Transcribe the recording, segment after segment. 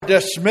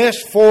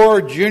dismissed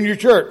for junior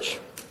church.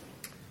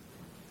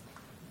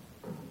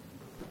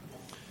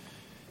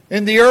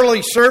 In the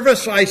early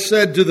service, I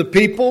said to the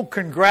people,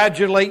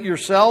 congratulate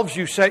yourselves,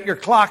 you set your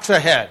clocks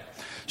ahead.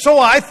 So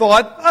I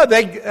thought,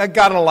 they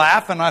got a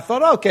laugh, and I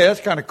thought, okay,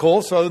 that's kind of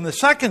cool. So in the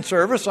second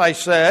service, I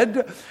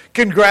said,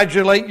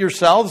 congratulate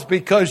yourselves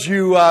because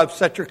you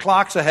set your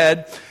clocks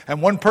ahead.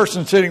 And one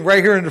person sitting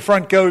right here in the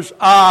front goes,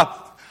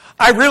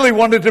 I really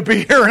wanted to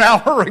be here an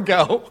hour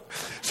ago.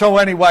 So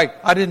anyway,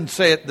 I didn't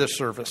say it this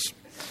service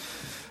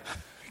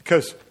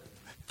because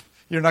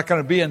you're not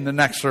going to be in the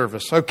next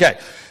service. Okay.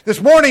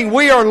 This morning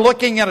we are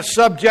looking at a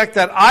subject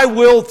that I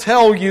will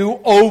tell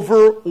you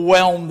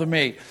overwhelmed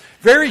me.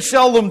 Very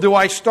seldom do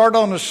I start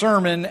on a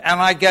sermon and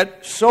I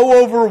get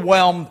so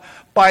overwhelmed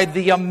by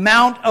the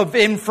amount of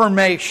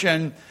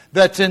information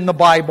that's in the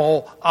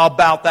Bible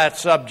about that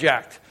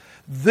subject.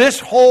 This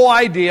whole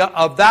idea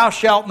of thou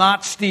shalt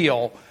not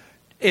steal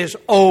is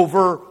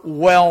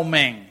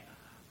overwhelming.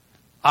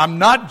 I'm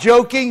not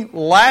joking.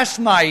 Last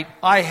night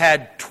I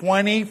had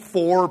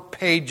 24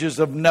 pages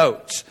of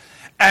notes.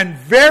 And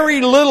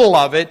very little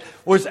of it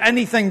was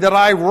anything that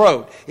I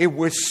wrote. It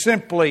was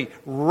simply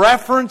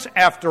reference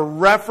after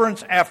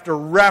reference after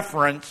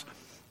reference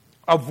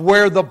of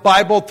where the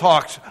Bible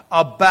talks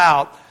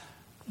about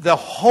the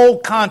whole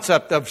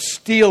concept of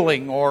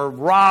stealing or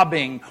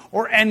robbing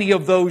or any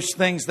of those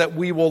things that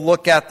we will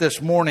look at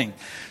this morning.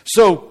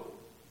 So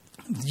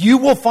you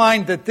will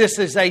find that this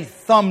is a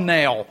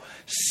thumbnail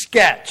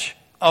sketch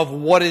of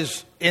what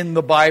is in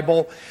the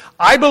Bible.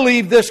 I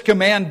believe this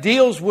command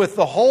deals with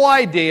the whole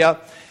idea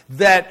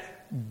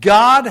that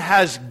God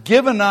has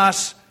given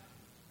us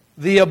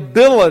the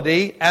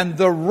ability and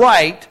the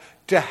right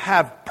to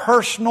have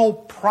personal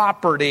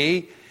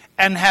property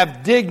and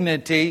have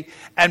dignity.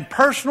 And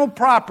personal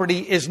property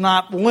is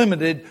not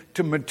limited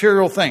to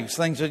material things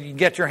that you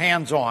get your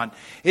hands on.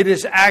 It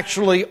is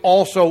actually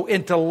also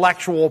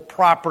intellectual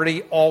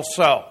property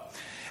also.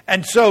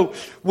 And so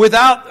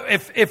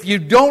if you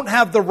don't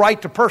have the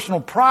right to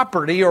personal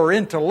property or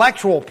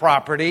intellectual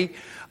property,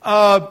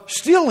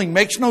 stealing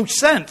makes no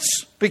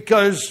sense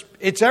because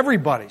it's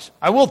everybody's.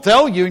 I will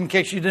tell you, in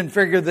case you didn't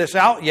figure this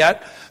out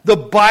yet, the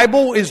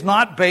Bible is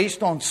not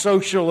based on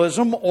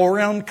socialism or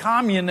on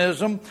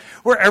communism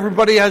where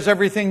everybody has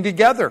everything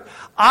together.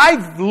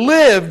 I've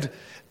lived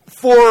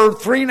for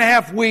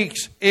 3.5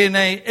 weeks in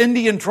an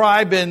Indian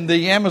tribe in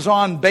the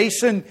Amazon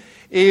basin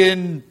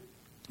in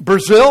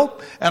Brazil,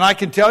 and I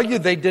can tell you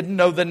they didn't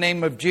know the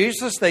name of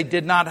Jesus. They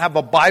did not have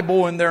a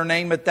Bible in their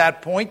name at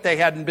that point. They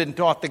hadn't been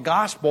taught the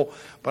gospel.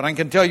 But I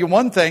can tell you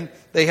one thing.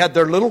 They had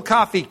their little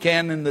coffee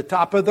can in the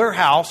top of their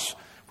house,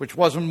 which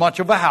wasn't much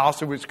of a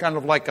house. It was kind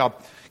of like a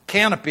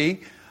canopy.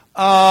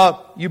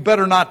 You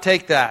better not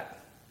take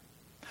that.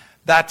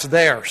 That's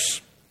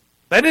theirs.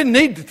 They didn't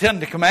need the 10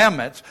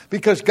 Commandments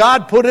because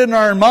God put in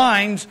our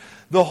minds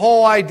the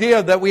whole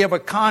idea that we have a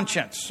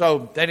conscience.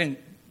 So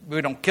we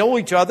don't kill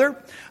each other.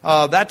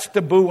 That's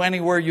taboo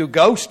anywhere you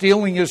go.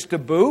 Stealing is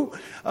taboo.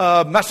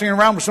 Messing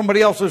around with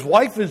somebody else's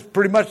wife is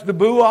pretty much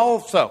taboo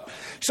also.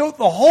 So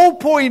the whole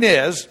point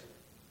is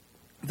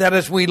that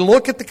as we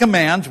look at the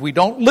commands, we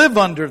don't live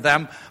under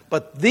them,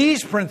 but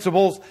these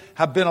principles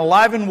have been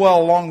alive and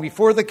well long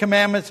before the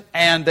commandments,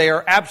 and they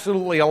are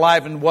absolutely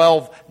alive and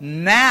well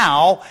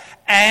now,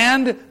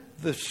 and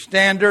the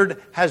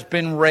standard has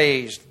been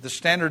raised. The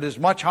standard is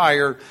much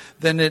higher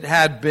than it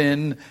had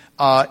been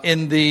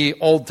in the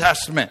Old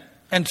Testament.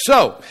 And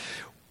so,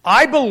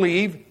 I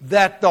believe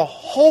that the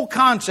whole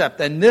concept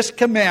and this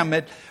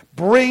commandment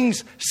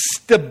brings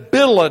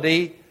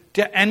stability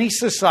to any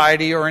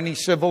society or any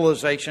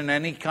civilization,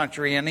 any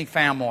country, any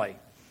family,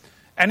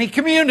 any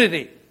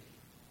community.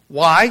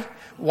 Why?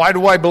 Why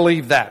do I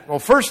believe that? Well,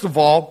 first of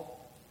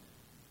all,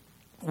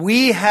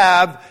 we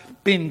have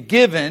been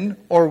given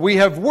or we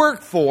have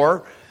worked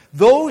for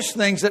those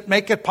things that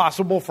make it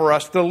possible for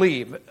us to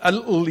live.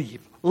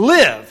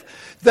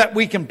 That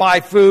we can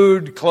buy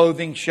food,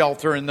 clothing,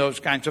 shelter, and those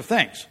kinds of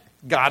things.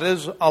 God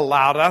has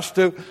allowed us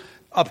to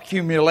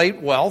accumulate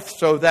wealth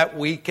so that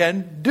we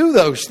can do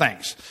those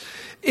things.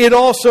 It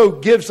also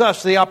gives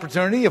us the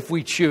opportunity, if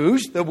we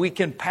choose, that we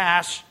can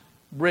pass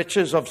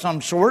riches of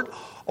some sort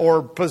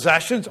or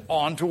possessions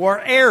on to our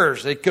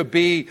heirs. It could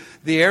be,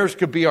 the heirs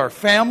could be our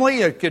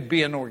family, it could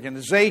be an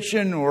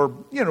organization, or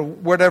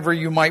whatever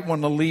you might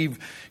want to leave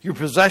your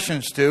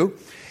possessions to.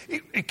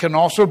 It can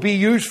also be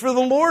used for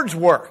the Lord's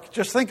work.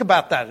 Just think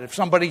about that. If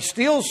somebody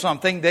steals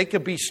something, they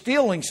could be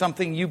stealing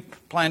something you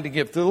plan to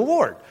give to the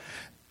Lord.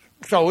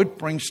 So it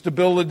brings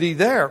stability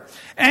there.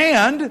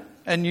 And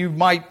you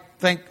might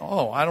think,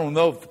 I don't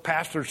know if the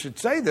pastor should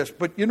say this,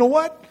 but you know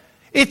what?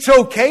 It's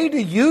okay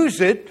to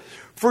use it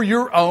for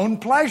your own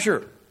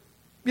pleasure,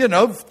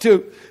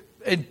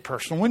 in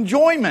personal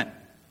enjoyment.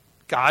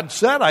 God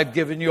said, I've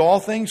given you all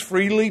things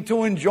freely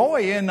to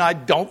enjoy, and I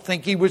don't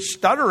think he was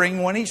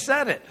stuttering when he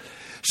said it.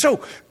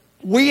 So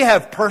we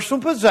have personal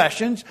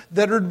possessions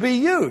that are to be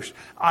used.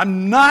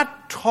 I'm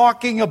not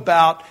talking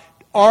about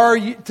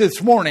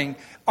this morning,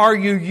 Are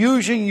you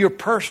using your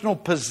personal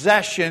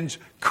possessions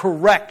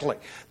correctly?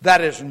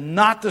 That is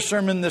not the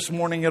sermon this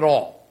morning at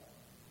all.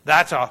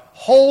 That's a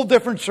whole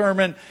different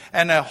sermon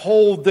and a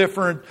whole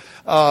different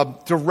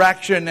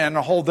direction and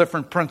a whole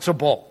different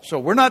principle. So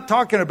we're not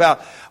talking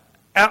about,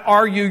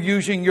 are you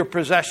using your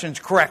possessions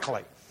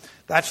correctly?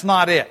 That's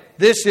not it.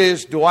 This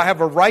is, do I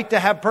have a right to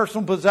have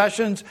personal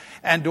possessions?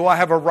 And do I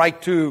have a right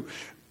to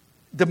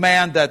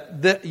demand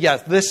that,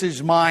 yes, this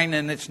is mine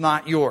and it's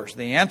not yours?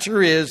 The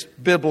answer is,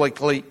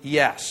 biblically,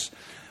 yes.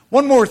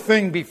 One more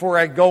thing before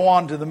I go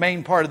on to the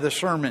main part of the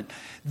sermon.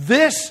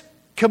 This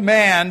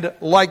command,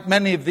 like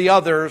many of the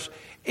others,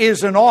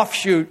 is an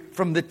offshoot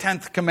from the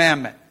 10th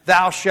commandment.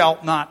 Thou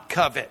shalt not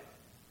covet.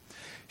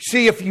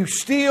 See, if you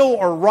steal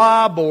or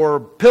rob or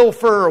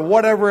pilfer or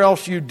whatever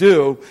else you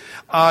do,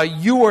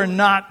 you are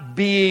not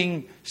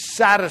being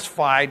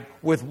satisfied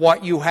with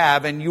what you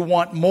have, and you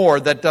want more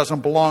that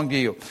doesn't belong to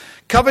you.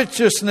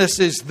 Covetousness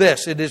is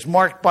this. It is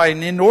marked by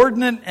an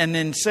inordinate and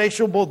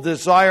insatiable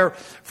desire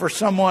for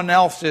someone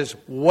else's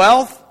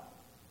wealth,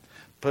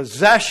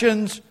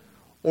 possessions,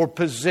 or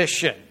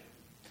position.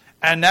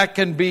 And that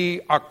can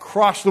be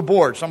across the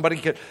board. Somebody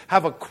could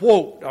have a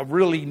quote, a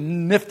really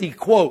nifty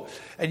quote,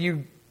 and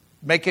you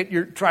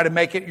try to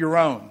make it your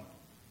own.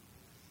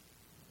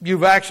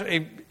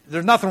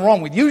 There's nothing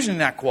wrong with using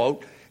that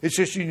quote. It's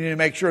just you need to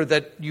make sure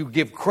that you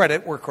give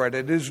credit where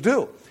credit is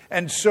due.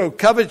 And so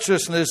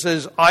covetousness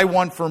is, I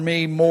want for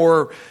me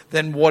more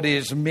than what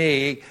is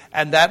me.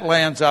 And that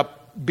lands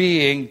up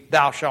being,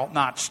 thou shalt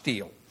not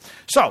steal.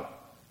 So,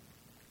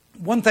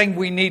 one thing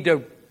we need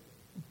to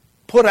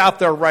put out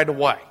there right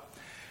away.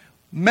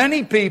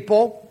 Many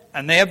people,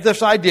 and they have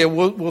this idea,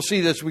 we'll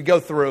see this as we go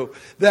through,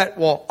 that,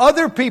 well,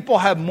 other people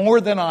have more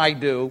than I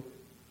do,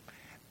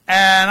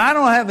 and I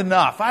don't have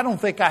enough. I don't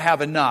think I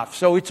have enough,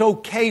 so it's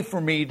okay for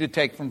me to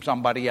take from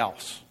somebody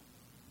else.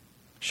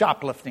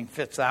 Shoplifting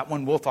fits that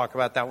one. We'll talk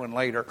about that one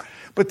later.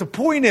 But the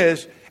point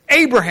is,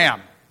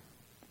 Abraham,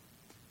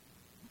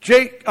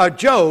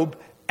 Job,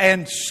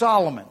 and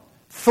Solomon,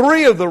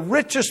 three of the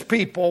richest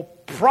people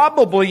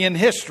probably in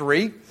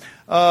history.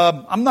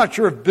 I'm not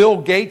sure if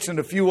Bill Gates and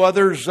a few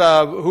others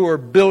who are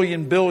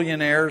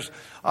billionaires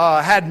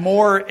had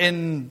more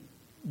in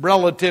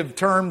relative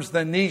terms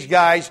than these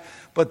guys,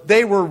 but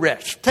they were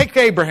rich. Take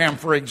Abraham,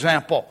 for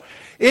example.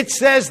 It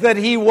says that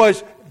he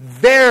was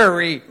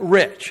very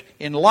rich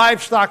in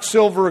livestock,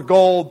 silver,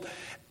 gold,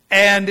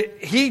 and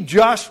he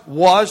just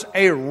was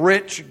a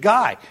rich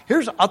guy.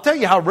 I'll tell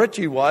you how rich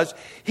he was.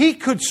 He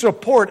could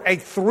support a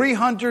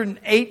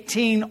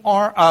 318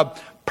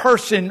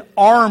 person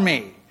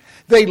army.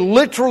 They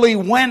literally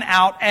went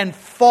out and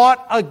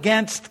fought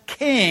against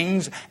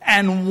kings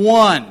and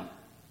won.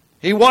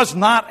 He was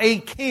not a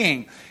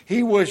king.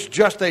 He was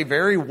just a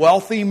very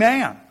wealthy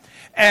man.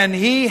 And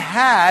he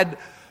had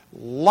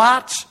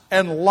lots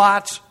and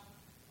lots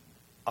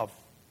of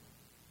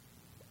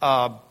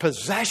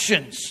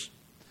possessions.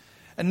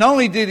 And not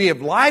only did he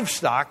have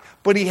livestock,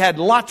 but he had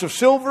lots of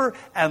silver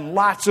and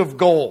lots of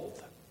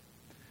gold.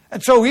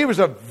 And so he was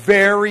a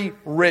very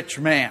rich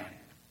man.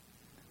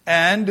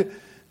 And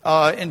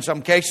in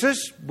some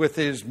cases, with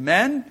his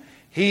men,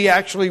 he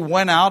actually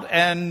went out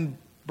and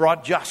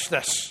brought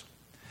justice.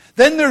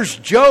 Then there's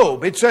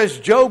Job. It says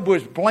Job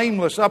was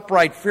blameless,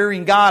 upright,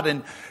 fearing God,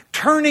 and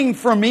turning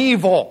from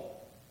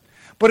evil.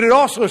 But it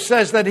also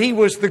says that he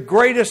was the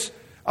greatest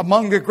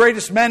among the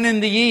greatest men in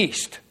the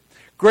East.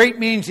 Great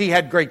means he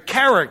had great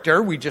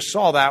character. We just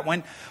saw that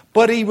one.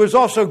 But he was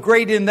also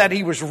great in that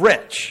he was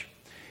rich.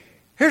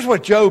 Here's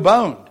what Job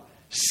owned.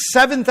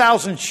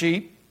 7,000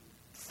 sheep,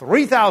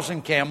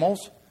 3,000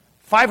 camels,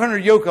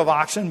 500 yoke of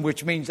oxen,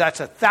 which means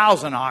that's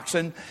 1,000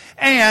 oxen,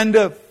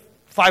 and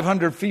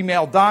 500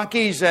 female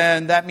donkeys,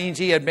 and that means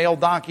he had male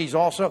donkeys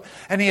also.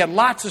 And he had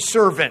lots of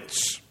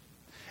servants.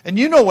 And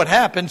you know what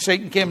happened.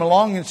 Satan came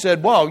along and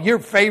said, well, you're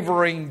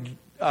favoring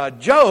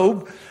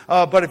Job,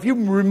 but if you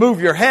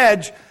remove your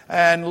hedge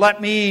and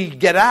let me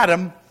get at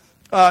him,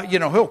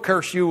 he'll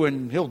curse you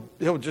and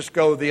he'll just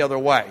go the other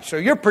way. So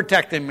you're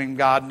protecting him,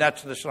 God, and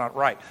that's not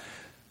right.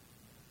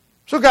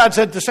 So God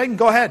said to Satan,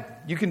 go ahead.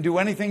 You can do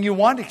anything you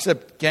want,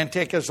 except can't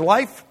take his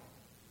life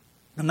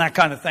and that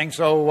kind of thing.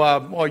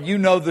 So, you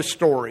know the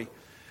story.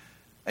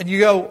 And you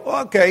go,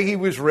 okay, he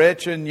was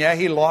rich and yeah,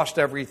 he lost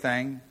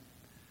everything.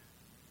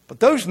 But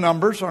those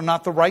numbers are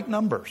not the right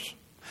numbers.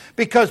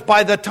 Because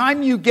by the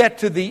time you get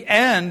to the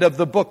end of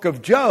the book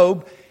of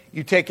Job,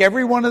 you take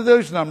every one of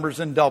those numbers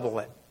and double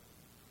it.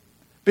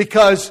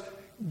 Because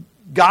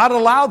God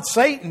allowed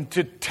Satan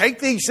to take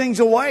these things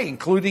away,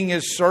 including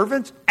his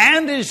servants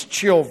and his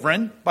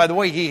children. By the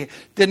way, he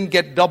didn't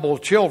get double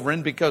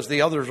children because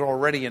the others are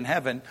already in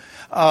heaven.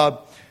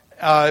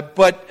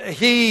 But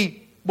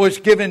he was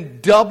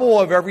given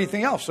double of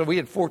everything else. So we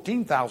had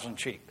 14,000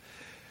 sheep.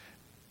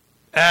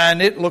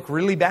 And it looked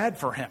really bad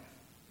for him.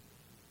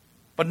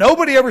 But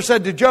nobody ever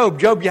said to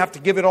Job, you have to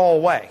give it all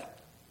away,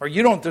 or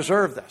you don't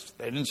deserve this.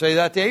 They didn't say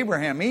that to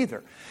Abraham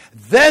either.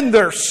 Then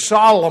there's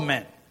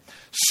Solomon.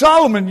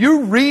 Solomon,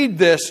 you read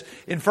this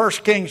in 1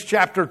 Kings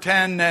chapter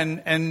 10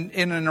 and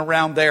in and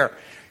around there.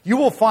 you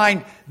will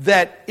find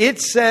that it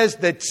says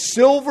that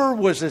silver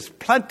was as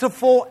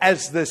plentiful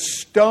as the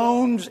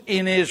stones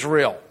in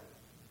Israel.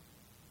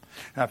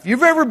 Now, if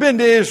you've ever been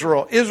to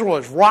Israel, Israel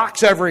has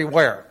rocks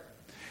everywhere.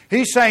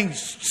 He's saying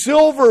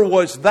silver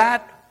was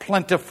that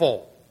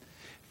plentiful.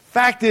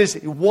 Fact is,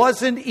 it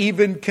wasn't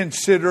even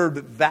considered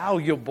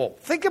valuable.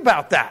 Think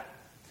about that.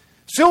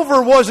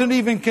 Silver wasn't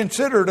even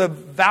considered a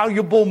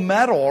valuable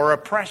metal or a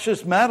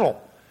precious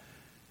metal.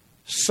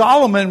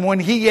 Solomon, when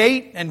he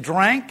ate and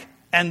drank,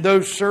 and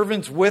those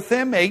servants with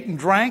him ate and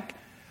drank,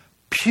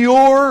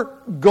 pure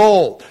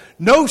gold.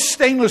 No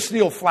stainless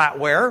steel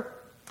flatware,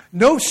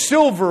 no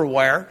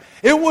silverware.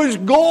 It was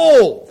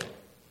gold.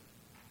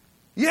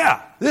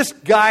 Yeah, this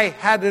guy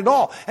had it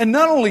all. And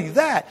not only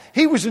that,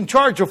 he was in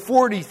charge of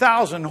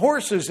 40,000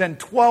 horses and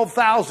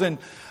 12,000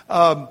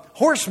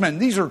 horsemen.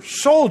 These are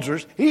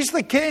soldiers. He's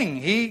the king.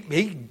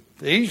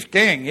 He's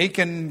king. He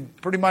can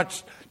pretty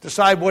much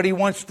decide what he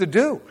wants to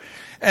do.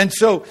 And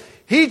so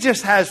he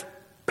just has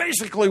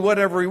basically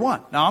whatever he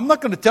wants. Now, I'm not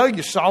going to tell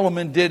you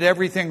Solomon did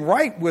everything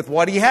right with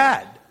what he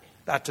had.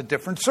 That's a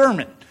different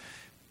sermon.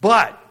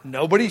 But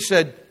nobody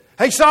said,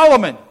 hey,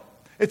 Solomon,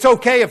 it's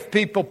okay if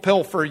people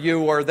pilfer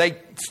you or they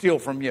steal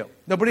from you.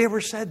 Nobody ever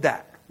said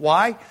that.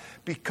 Why?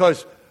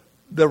 Because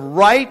the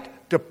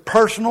right to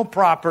personal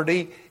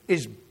property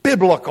is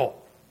biblical.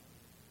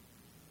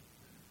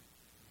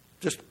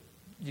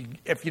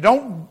 If you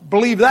don't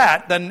believe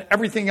that, then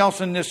everything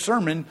else in this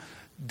sermon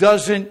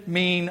doesn't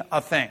mean a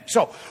thing.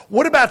 So,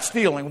 what about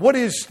stealing? What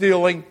is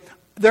stealing?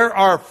 There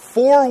are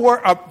four,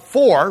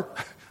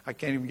 I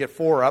can't even get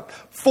four up,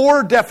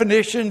 four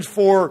definitions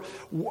four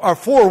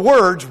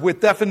words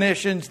with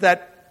definitions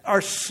that are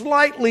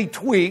slightly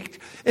tweaked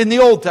in the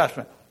Old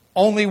Testament.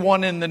 Only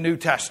one in the New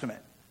Testament.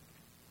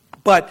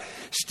 But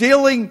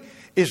stealing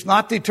is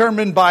not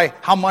determined by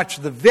how much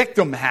the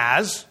victim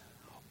has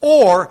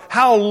or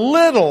how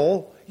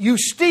little you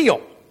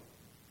steal.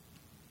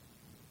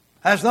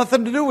 Has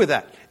nothing to do with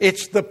that.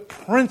 It's the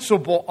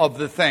principle of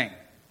the thing.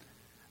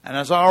 And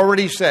as I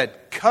already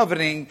said,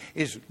 coveting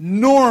is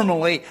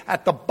normally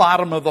at the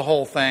bottom of the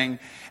whole thing.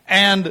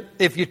 And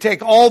if you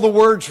take all the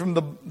words from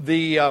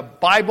the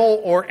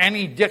Bible or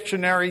any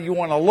dictionary you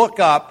want to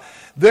look up,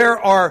 there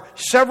are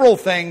several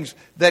things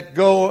that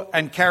go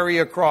and carry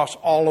across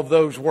all of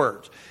those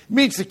words. It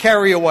means to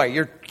carry away.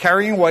 You're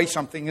carrying away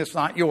something that's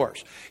not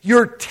yours.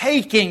 You're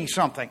taking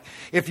something.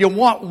 If you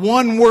want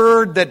one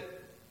word that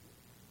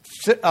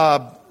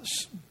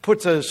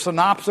puts a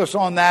synopsis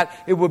on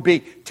that, it would be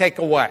take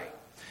away.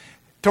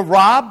 To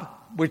rob,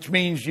 which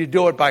means you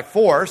do it by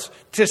force.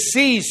 To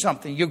seize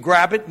something, you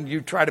grab it and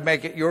you try to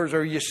make it yours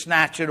or you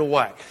snatch it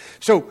away.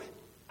 So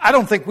I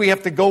don't think we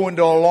have to go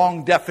into a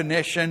long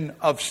definition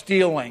of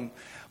stealing.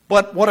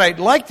 But what I'd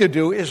like to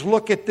do is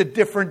look at the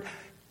different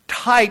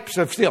types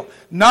of stealing.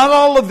 Not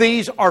all of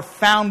these are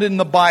found in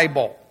the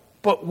Bible,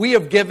 but we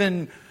have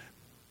given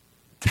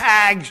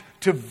tags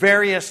to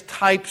various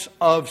types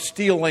of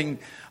stealing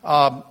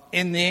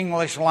in the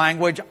English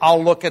language.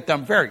 I'll look at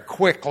them very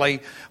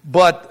quickly,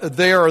 but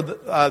they're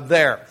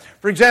there.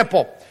 For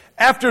example,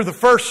 after the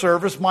first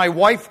service, my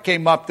wife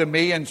came up to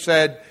me and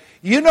said,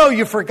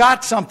 you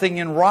forgot something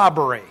in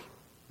robbery.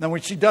 Now,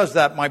 when she does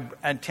that, my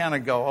antenna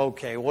go,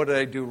 okay, what did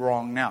I do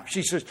wrong now?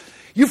 She says,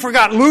 you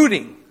forgot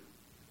looting.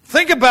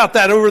 Think about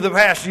that over the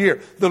past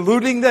year. The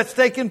looting that's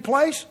taken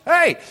place.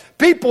 Hey,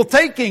 people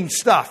taking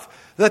stuff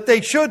that they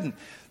shouldn't.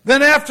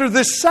 Then after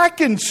the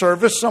second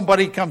service,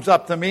 somebody comes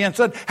up to me and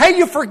said, hey,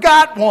 you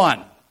forgot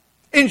one.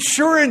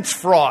 Insurance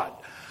fraud.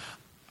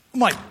 I'm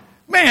like,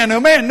 man, oh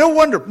man, no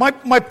wonder.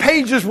 My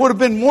pages would have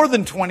been more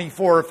than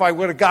 24 if I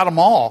would have got them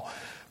all.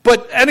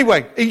 But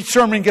anyway, each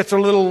sermon gets a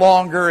little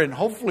longer and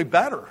hopefully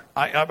better.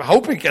 I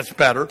hope it gets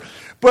better,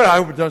 but I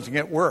hope it doesn't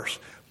get worse.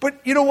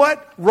 But you know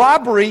what?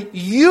 Robbery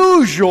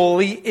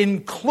usually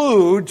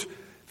includes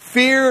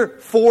fear,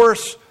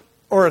 force,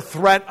 or a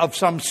threat of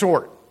some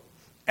sort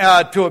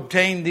to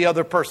obtain the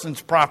other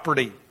person's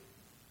property.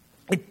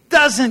 It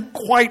doesn't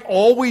quite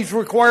always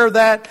require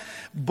that,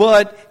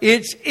 but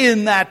it's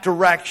in that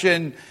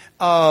direction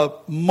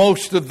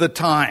most of the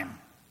time.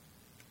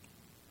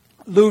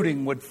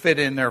 Looting would fit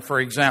in there,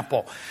 for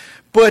example.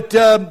 But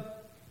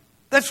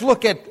let's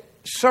look at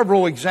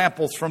several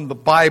examples from the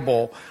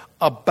Bible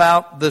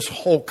about this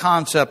whole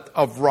concept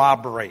of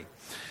robbery.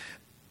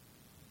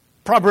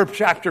 Proverbs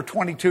chapter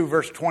 22,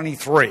 verse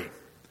 23.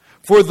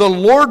 For the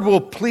Lord will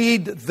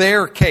plead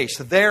their case.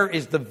 There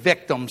is the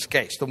victim's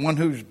case, the one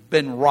who's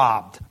been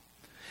robbed,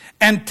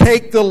 and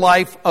take the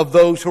life of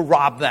those who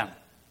rob them.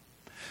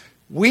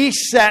 We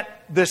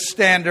set the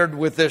standard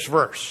with this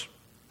verse.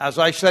 As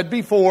I said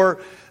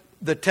before,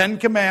 the Ten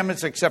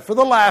Commandments, except for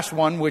the last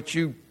one, which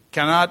you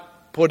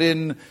cannot put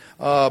in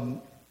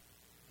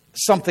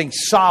something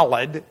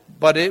solid,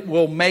 but it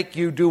will make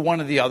you do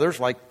one of the others,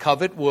 like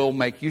covet will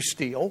make you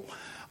steal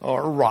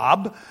or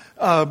rob.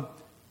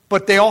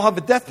 But they all have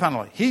a death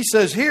penalty. He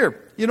says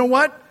here, you know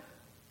what?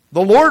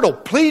 The Lord will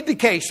plead the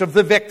case of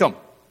the victim.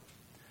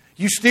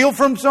 You steal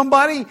from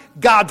somebody,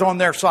 God's on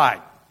their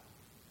side.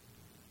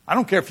 I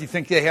don't care if you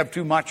think they have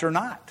too much or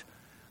not.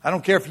 I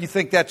don't care if you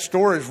think that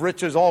store is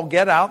rich as all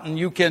get out and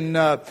you can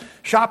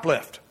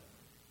shoplift.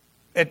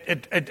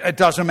 It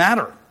doesn't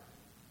matter.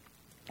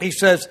 He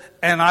says,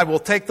 and I will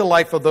take the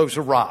life of those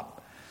who rob.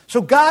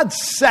 So God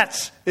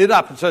sets it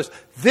up and says,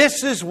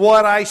 this is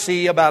what I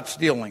see about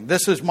stealing.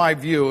 This is my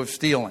view of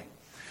stealing.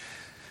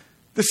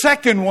 The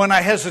second one, I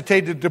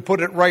hesitated to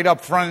put it right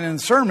up front in the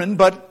sermon,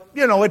 but,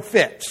 it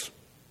fits.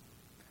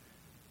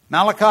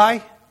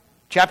 Malachi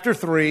chapter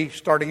 3,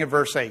 starting at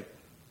verse 8.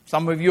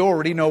 Some of you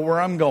already know where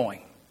I'm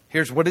going.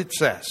 Here's what it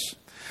says.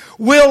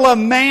 Will a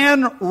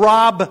man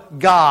rob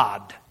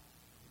God?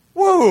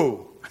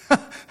 Woo!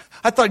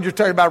 I thought you were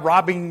talking about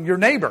robbing your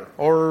neighbor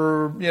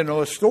or,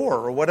 a store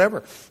or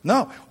whatever.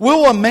 No.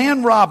 Will a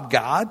man rob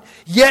God?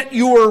 Yet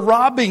you are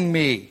robbing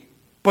me.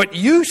 But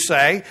you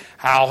say,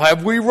 how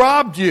have we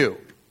robbed you?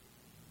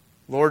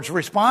 Lord's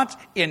response,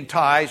 in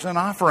tithes and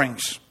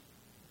offerings.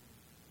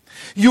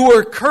 You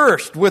are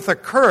cursed with a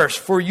curse,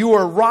 for you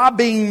are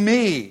robbing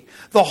me,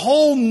 the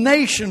whole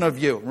nation of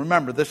you.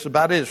 Remember, this is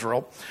about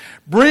Israel.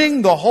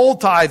 Bring the whole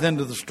tithe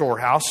into the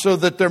storehouse, so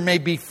that there may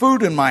be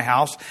food in my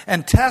house,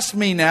 and test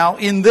me now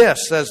in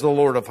this, says the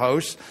Lord of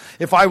hosts,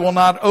 if I will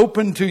not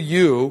open to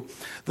you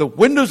the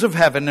windows of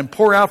heaven and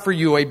pour out for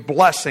you a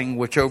blessing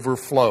which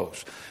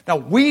overflows. Now,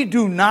 we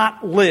do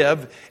not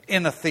live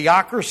in a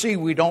theocracy.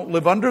 We don't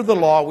live under the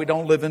law. We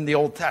don't live in the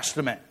Old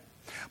Testament.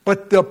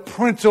 But the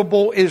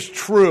principle is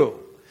true.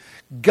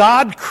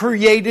 God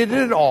created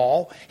it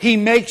all. He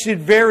makes it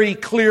very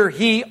clear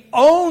He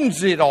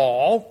owns it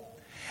all.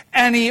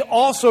 And He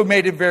also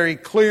made it very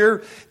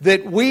clear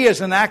that we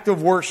as an act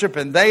of worship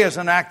and they as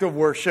an act of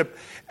worship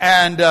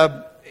and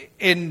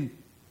in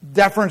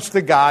deference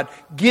to God,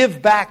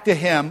 give back to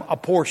Him a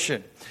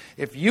portion.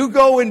 If you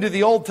go into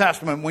the Old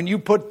Testament, when you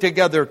put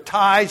together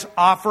tithes,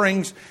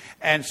 offerings,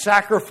 and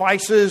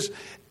sacrifices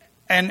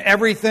and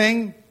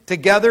everything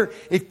together,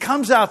 it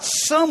comes out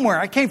somewhere,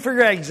 I can't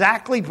figure out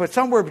exactly, but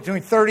somewhere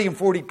between 30 and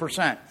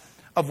 40%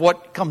 of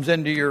what comes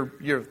into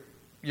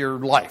your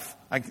life.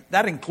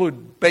 That includes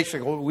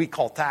basically what we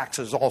call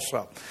taxes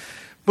also.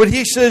 But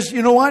He says,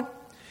 you know what?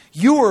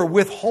 You are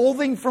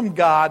withholding from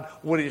God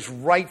what is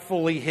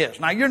rightfully His.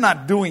 Now, you're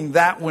not doing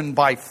that one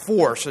by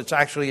force. It's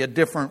actually a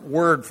different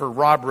word for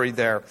robbery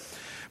there.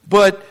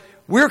 But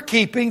we're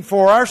keeping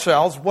for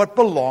ourselves what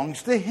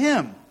belongs to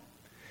Him.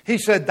 He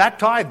said, that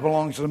tithe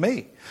belongs to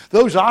me.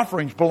 Those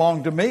offerings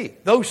belong to me.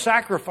 Those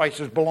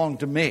sacrifices belong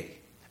to me.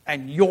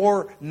 And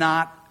you're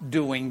not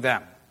doing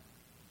them.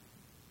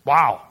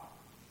 Wow.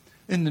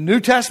 In the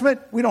New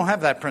Testament, we don't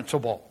have that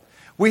principle.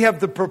 We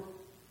have the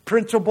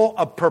principle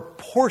of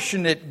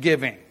proportionate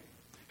giving.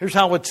 Here's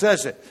how it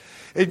says it.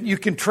 You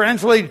can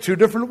translate it two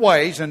different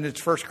ways, and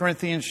it's 1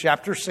 Corinthians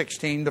chapter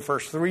 16, the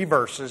first 3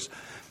 verses.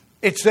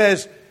 It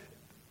says,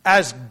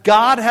 as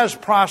God has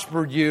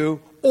prospered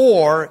you,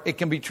 or it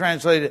can be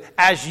translated,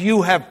 as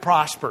you have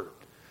prospered.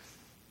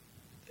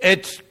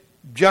 It's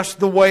just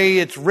the way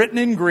it's written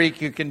in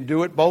Greek. You can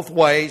do it both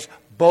ways.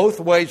 Both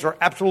ways are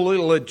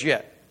absolutely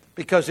legit.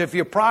 Because if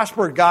you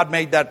prosper, God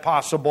made that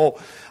possible.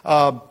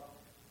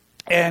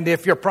 And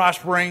if you're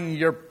prospering,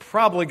 you're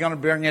probably going to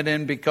bring it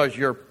in because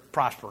you're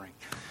prospering.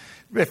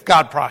 If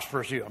God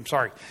prospers you, I'm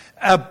sorry.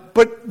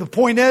 But the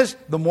point is,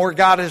 the more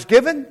God has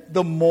given,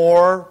 the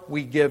more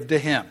we give to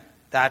Him.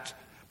 That's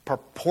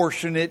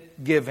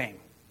proportionate giving.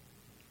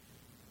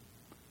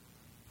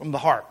 From the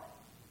heart,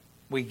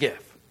 we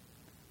give.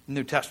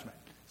 New Testament.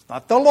 It's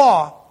not the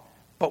law,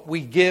 but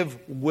we give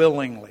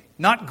willingly.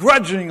 Not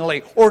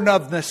grudgingly or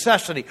of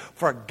necessity.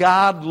 For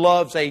God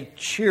loves a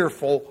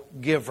cheerful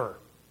giver.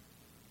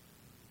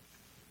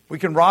 We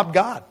can rob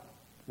God.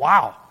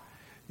 Wow.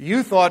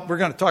 You thought we're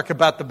going to talk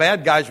about the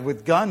bad guys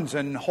with guns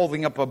and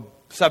holding up a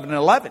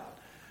 7-Eleven.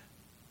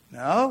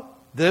 No,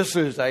 this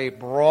is a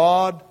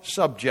broad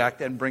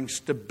subject and brings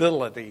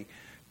stability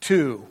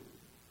to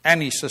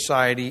any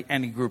society,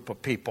 any group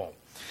of people.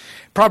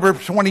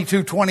 Proverbs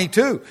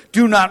 22:22.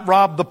 Do not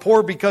rob the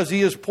poor because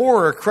he is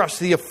poor, or crush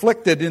the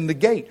afflicted in the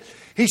gate.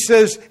 He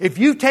says, if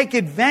you take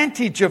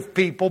advantage of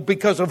people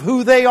because of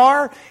who they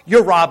are,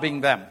 you're robbing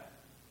them.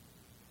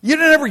 You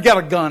never get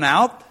a gun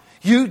out.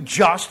 You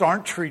just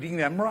aren't treating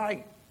them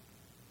right.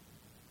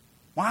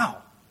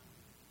 Wow.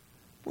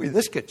 Boy,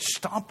 this gets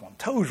stomped on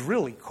toes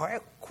really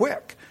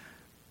quick.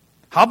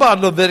 How about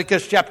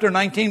Leviticus chapter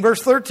 19,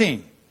 verse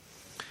 13?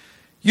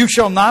 You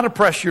shall not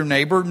oppress your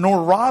neighbor,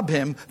 nor rob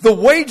him. The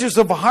wages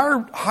of a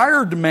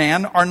hired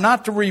man are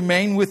not to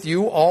remain with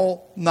you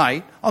all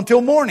night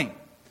until morning.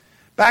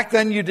 Back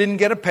then, you didn't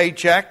get a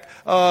paycheck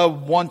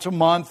once a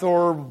month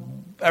or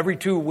every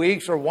 2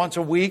 weeks or once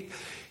a week.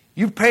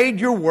 You paid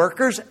your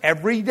workers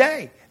every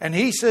day. And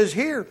he says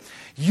here,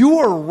 you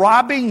are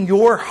robbing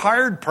your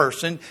hired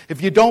person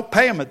if you don't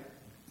pay him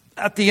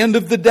at the end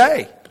of the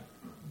day.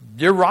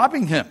 You're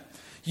robbing him.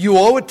 You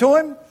owe it to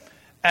him,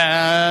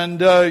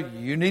 and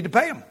you need to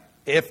pay him.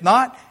 If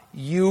not,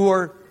 you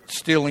are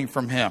stealing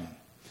from him.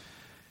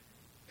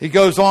 He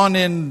goes on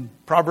in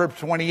Proverbs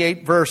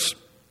 28, verse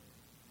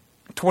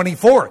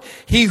 24,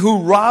 he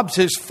who robs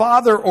his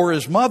father or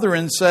his mother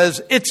and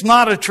says, it's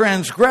not a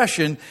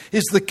transgression,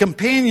 is the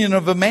companion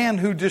of a man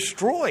who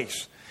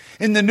destroys.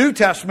 In the New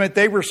Testament,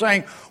 they were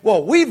saying,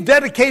 well, we've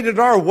dedicated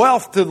our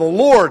wealth to the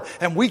Lord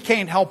and we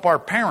can't help our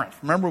parents.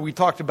 Remember we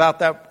talked about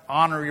that,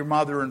 honor your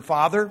mother and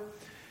father?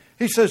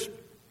 He says,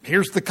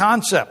 here's the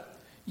concept.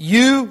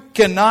 You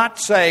cannot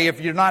say,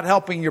 if you're not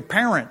helping your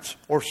parents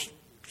or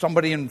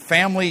somebody in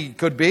family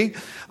could be,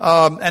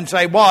 and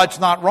say, well, it's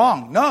not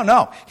wrong.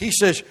 No. He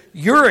says,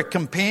 you're a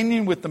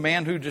companion with the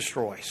man who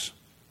destroys.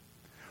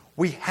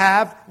 We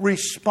have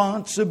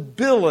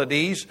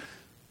responsibilities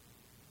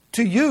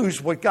to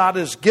use what God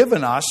has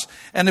given us.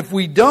 And if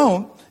we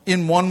don't,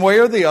 in one way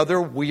or the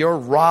other, we are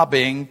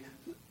robbing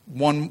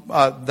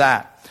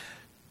that.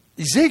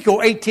 Ezekiel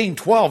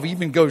 18:12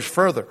 even goes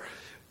further.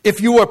 If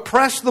you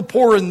oppress the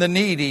poor and the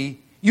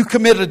needy, you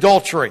commit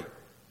adultery.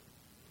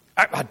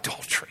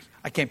 Adultery.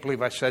 I can't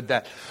believe I said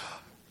that.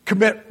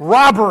 Commit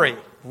robbery.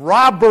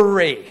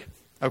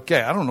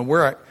 Okay, I don't know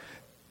where I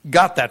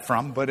got that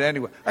from, but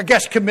anyway. I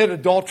guess commit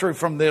adultery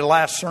from the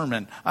last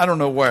sermon. I don't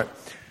know where.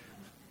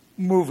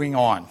 Moving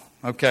on.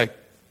 Okay.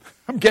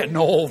 I'm getting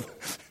old.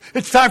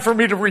 It's time for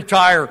me to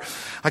retire.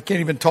 I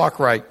can't even talk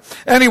right.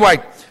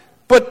 Anyway,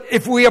 but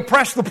if we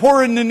oppress the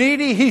poor and the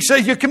needy, he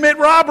says you commit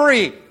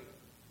robbery.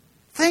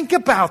 Think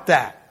about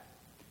that.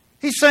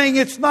 He's saying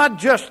it's not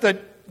just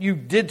that you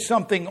did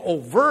something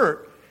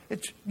overt.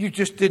 You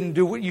just didn't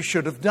do what you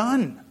should have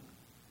done.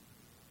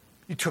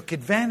 You took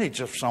advantage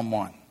of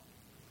someone.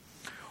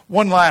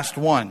 One last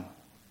one.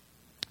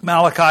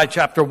 Malachi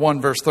chapter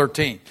 1 verse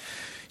 13.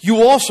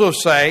 You also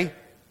say,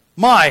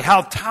 my,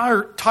 how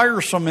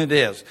tiresome it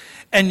is.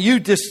 And you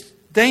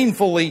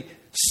disdainfully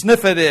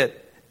sniff at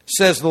it,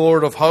 says the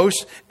Lord of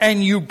hosts.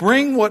 And you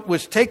bring what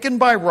was taken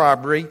by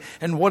robbery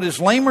and what is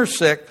lame or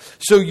sick.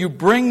 So you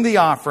bring the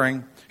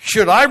offering.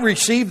 Should I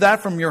receive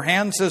that from your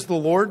hand, says the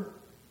Lord?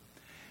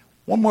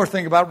 One more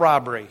thing about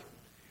robbery.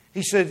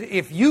 He said,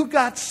 if you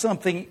got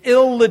something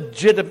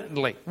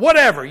illegitimately,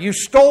 whatever, you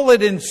stole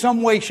it in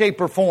some way,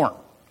 shape, or form,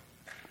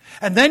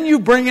 and then you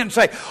bring it and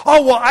say,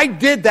 oh, well, I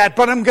did that,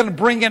 but I'm going to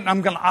bring it and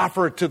I'm going to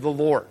offer it to the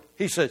Lord.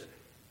 He says,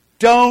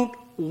 don't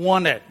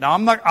want it. Now,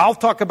 I'll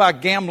talk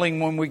about gambling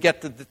when we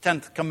get to the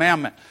 10th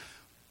commandment.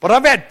 But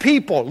I've had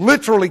people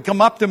literally come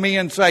up to me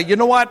and say, you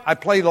know what? I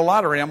play the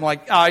lottery. I'm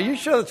like, are you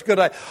sure that's a good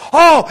idea?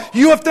 Oh,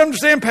 you have to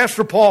understand,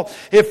 Pastor Paul,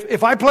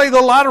 if I play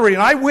the lottery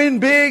and I win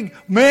big,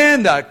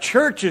 man, the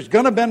church is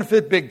going to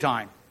benefit big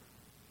time.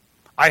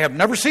 I have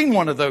never seen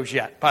one of those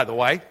yet, by the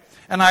way.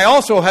 And I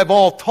also have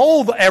all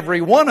told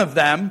every one of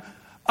them,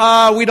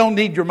 we don't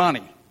need your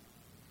money.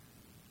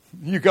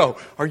 You go,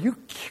 are you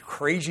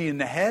crazy in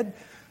the head?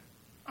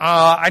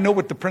 I know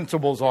what the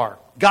principles are.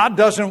 God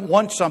doesn't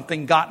want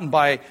something gotten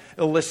by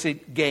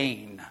illicit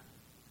gain,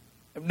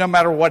 no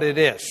matter what it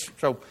is.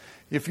 So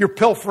if you're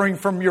pilfering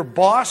from your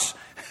boss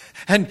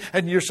and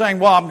you're saying,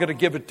 well, I'm going to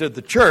give it to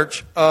the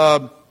church,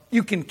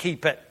 you can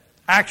keep it.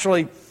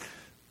 Actually,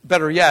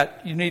 better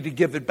yet, you need to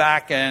give it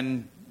back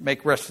and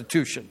make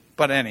restitution.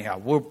 But anyhow,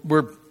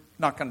 we're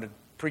not going to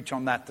preach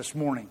on that this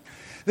morning.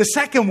 The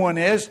second one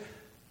is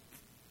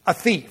a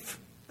thief.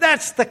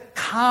 That's the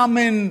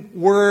common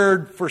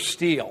word for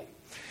steal.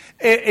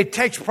 It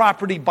takes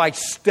property by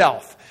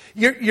stealth.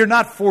 You're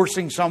not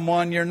forcing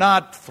someone. You're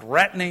not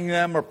threatening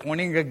them or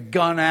pointing a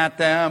gun at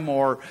them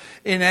or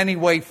in any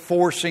way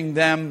forcing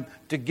them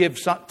to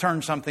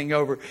turn something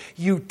over.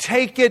 You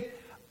take it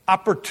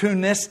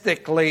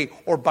opportunistically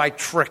or by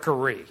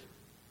trickery.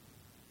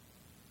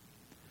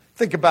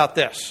 Think about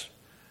this.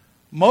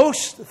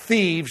 Most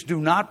thieves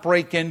do not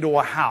break into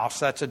a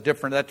house. That's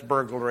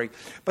burglary.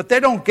 But they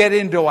don't get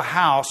into a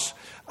house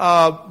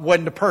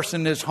when the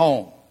person is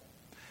home.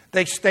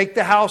 They stake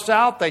the house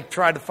out. They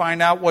try to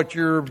find out what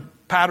your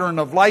pattern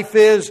of life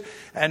is.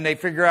 And they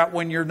figure out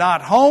when you're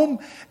not home.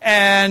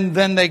 And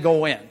then they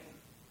go in.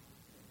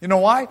 You know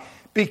why?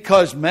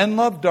 Because men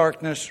love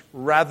darkness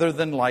rather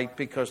than light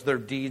because their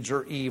deeds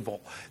are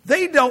evil.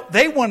 They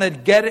want to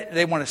get it.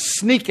 They want to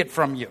sneak it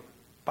from you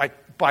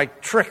by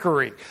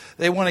trickery.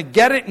 They want to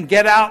get it and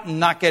get out and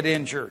not get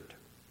injured.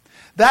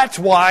 That's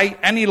why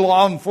any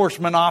law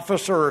enforcement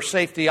officer or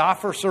safety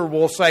officer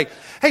will say,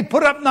 hey,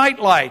 put up night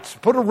lights,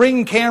 put a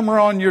Ring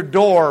camera on your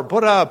door,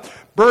 put a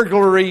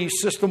burglary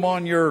system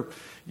on your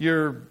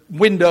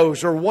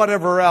windows or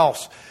whatever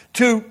else.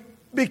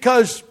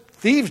 Because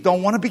thieves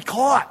don't want to be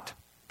caught.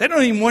 They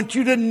don't even want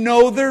you to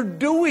know they're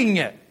doing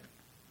it.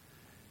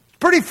 It's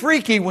pretty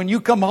freaky when you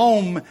come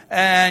home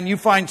and you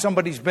find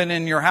somebody's been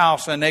in your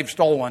house and they've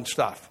stolen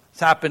stuff.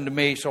 It's happened to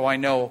me, so I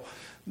know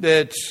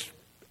that it's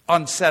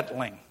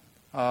unsettling.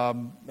 It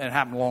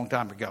happened a long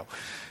time ago.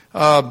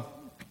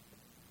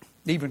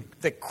 Even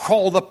they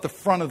crawled up the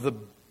front of the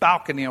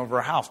balcony of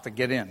our house to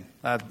get in.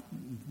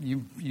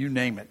 You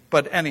name it.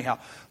 But anyhow,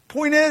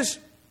 point is,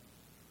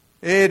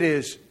 it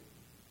is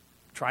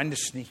trying to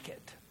sneak it.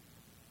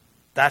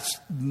 That's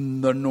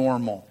the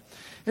normal.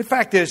 In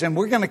fact is, and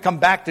we're going to come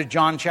back to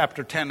John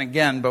chapter 10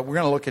 again, but we're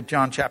going to look at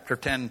John chapter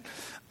 10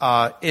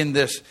 in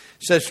this. It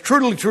says,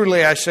 truly,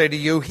 truly, I say to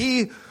you,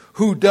 he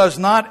who does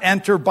not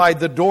enter by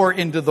the door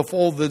into the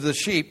fold of the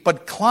sheep,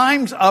 but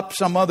climbs up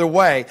some other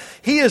way,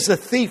 he is a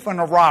thief and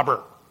a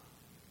robber.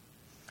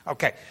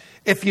 Okay,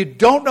 if you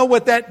don't know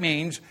what that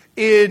means,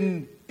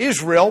 in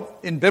Israel,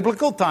 in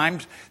biblical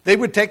times, they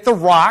would take the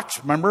rocks,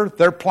 remember,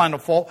 they're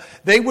plentiful,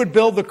 they would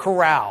build the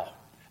corral.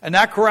 And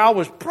that corral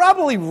was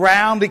probably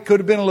round, it could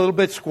have been a little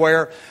bit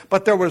square,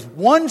 but there was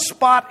one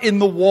spot in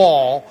the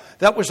wall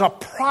that was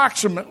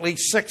approximately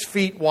 6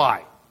 feet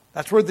wide.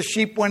 That's where the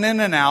sheep went in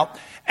and out,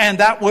 and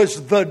that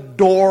was the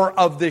door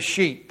of the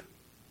sheep.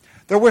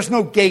 There was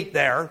no gate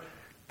there.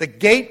 The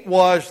gate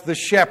was the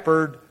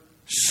shepherd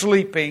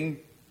sleeping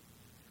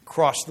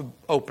across the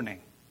opening.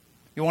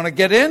 You want to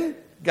get in?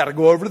 Got to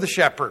go over to the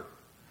shepherd.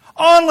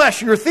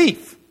 Unless you're a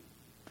thief.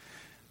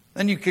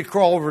 Then you could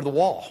crawl over the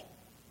wall.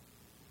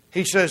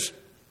 He says,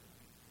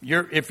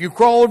 if you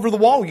crawl over the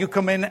wall, you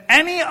come in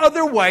any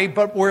other way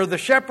but where the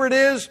shepherd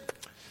is,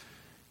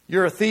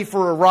 you're a thief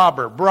or a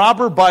robber.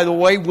 Robber, by the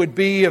way, would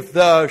be if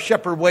the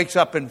shepherd wakes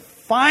up and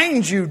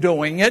finds you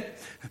doing it.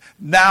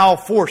 Now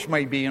force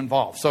may be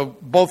involved. So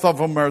both of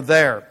them are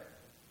there.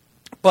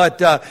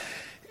 But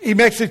he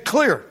makes it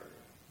clear.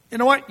 You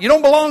know what? You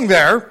don't belong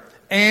there.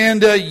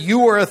 And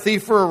you are a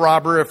thief or a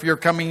robber if you're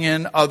coming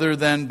in other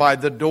than by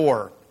the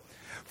door.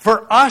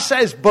 For us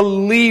as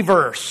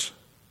believers,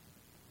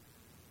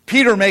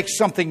 Peter makes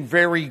something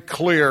very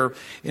clear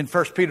in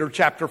 1 Peter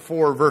chapter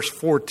 4, verse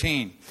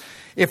 14.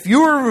 If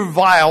you are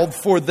reviled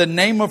for the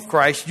name of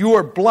Christ, you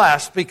are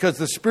blessed because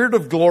the Spirit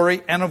of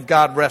glory and of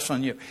God rests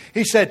on you.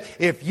 He said,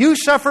 if you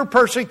suffer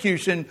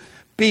persecution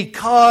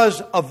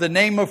because of the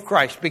name of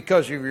Christ,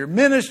 because of your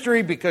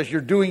ministry, because you're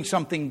doing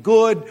something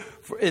good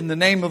in the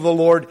name of the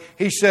Lord,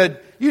 he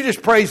said, you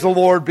just praise the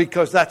Lord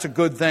because that's a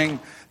good thing.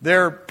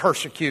 They're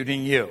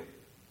persecuting you.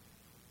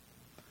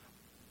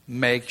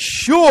 Make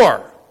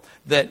sure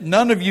that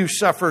none of you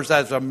suffers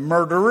as a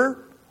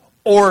murderer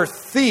or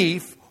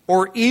thief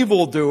or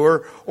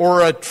evildoer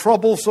or a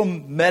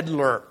troublesome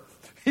meddler.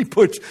 He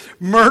puts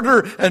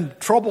murder and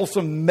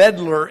troublesome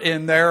meddler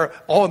in there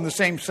all in the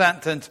same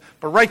sentence,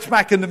 but right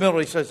smack in the middle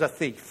he says a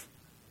thief.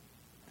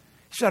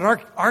 He said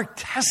our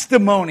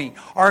testimony,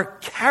 our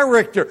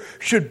character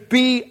should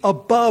be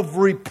above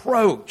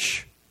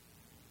reproach.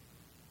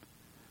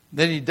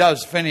 Then he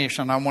does finish,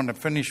 and I want to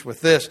finish with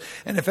this.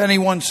 And if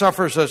anyone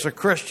suffers as a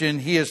Christian,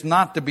 he is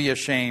not to be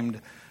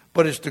ashamed,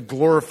 but is to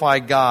glorify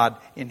God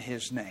in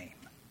his name.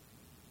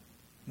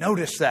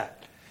 Notice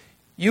that.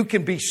 You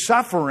can be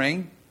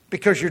suffering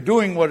because you're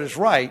doing what is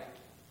right.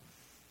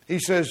 He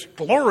says,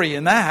 glory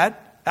in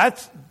that.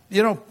 That's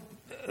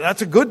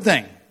a good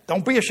thing.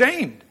 Don't be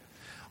ashamed.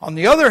 On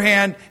the other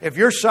hand, if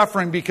you're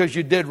suffering because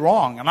you did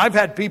wrong, and I've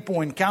had people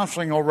in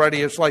counseling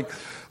already, it's like,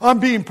 I'm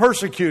being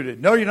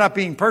persecuted. No, you're not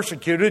being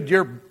persecuted.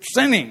 You're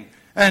sinning,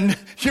 and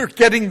you're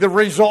getting the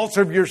results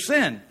of your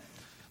sin.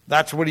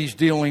 That's what he's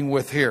dealing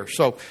with here.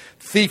 So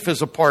thief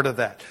is a part of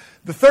that.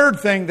 The third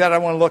thing that I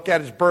want to look at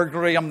is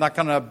burglary. I'm not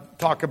going to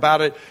talk about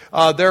it.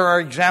 There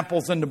are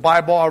examples in the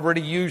Bible. I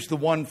already used the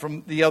one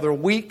from the other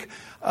week.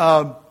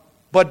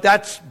 But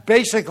that's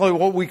basically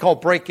what we call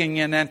breaking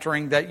and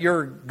entering, that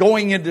you're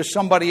going into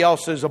somebody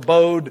else's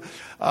abode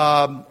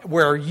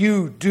where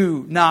you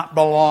do not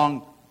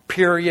belong,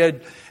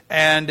 period.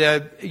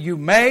 And you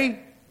may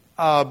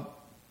or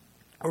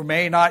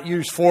may not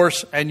use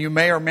force, and you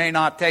may or may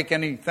not take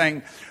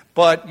anything,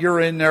 but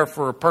you're in there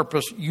for a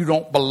purpose. You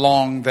don't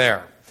belong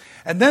there.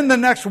 And then the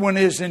next one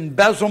is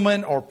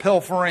embezzlement or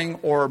pilfering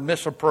or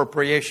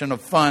misappropriation of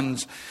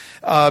funds.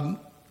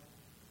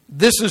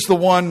 This is the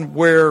one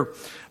where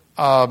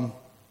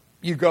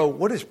you go,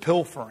 what is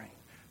pilfering?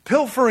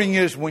 Pilfering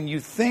is when you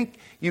think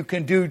you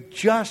can do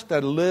just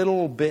a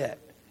little bit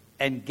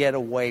and get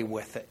away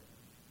with it.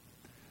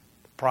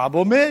 The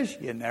problem is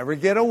you never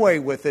get away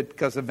with it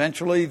because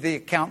eventually the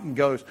accountant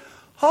goes,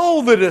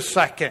 hold it a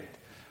second.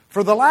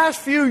 For the last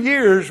few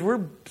years,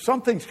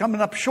 something's coming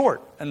up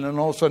short, and then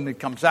all of a sudden it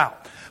comes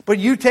out. But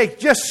you take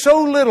just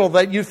so little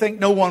that you think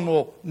no one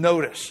will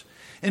notice.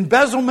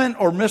 Embezzlement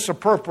or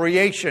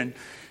misappropriation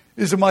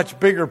is a much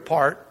bigger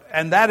part,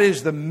 and that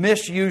is the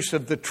misuse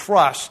of the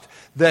trust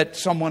that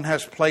someone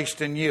has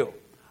placed in you.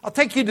 I'll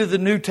take you to the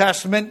New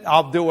Testament.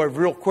 I'll do a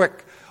real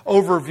quick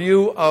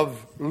overview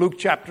of Luke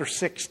chapter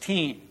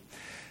 16.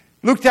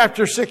 Luke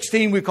chapter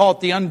 16, we call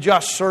it the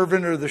unjust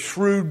servant or the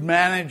shrewd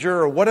manager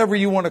or whatever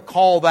you want to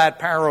call that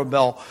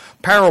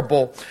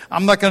parable.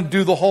 I'm not going to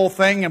do the whole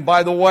thing. And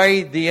by the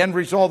way, the end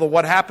result of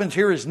what happens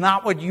here is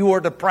not what you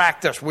are to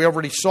practice. We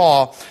already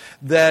saw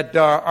that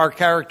our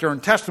character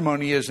and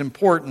testimony is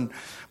important.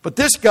 But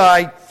this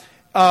guy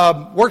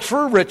works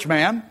for a rich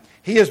man.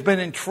 He has been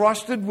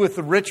entrusted with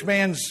the rich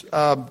man's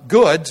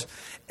goods,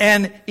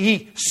 and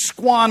he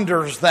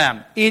squanders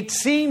them. It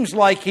seems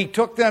like he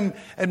took them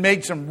and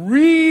made some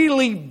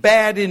really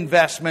bad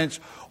investments,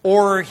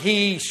 or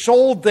he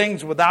sold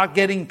things without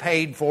getting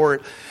paid for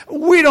it.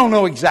 We don't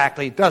know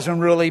exactly. It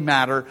doesn't really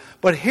matter.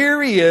 But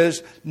here he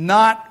is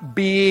not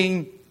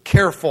being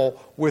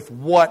careful with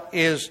what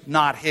is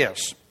not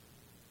his.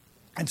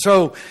 And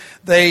so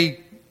they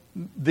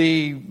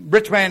the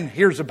rich man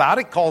hears about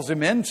it, calls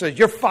him in, says,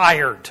 "You're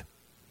fired.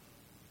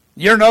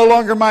 You're no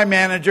longer my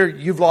manager.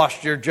 You've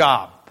lost your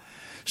job."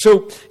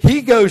 So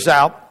he goes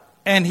out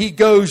and he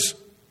goes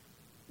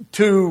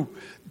to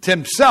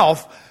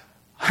himself,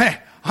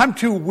 "I'm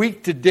too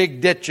weak to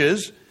dig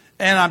ditches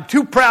and I'm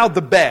too proud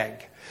to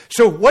beg."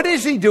 So what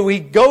does he do? He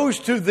goes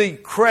to the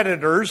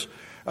creditors,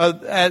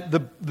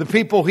 the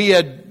people he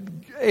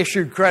had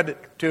issued credit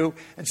to,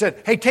 and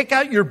said, "Hey, take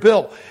out your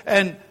bill.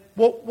 And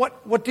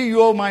what do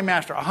you owe my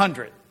master?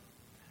 100.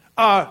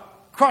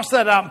 Cross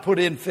that out and put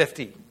in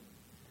 50.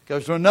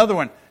 Goes to another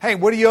one. "Hey,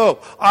 what do you owe?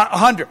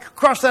 100.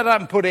 Cross that out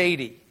and put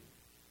 80.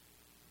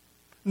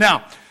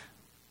 Now,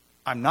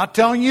 I'm not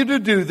telling you to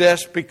do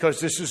this because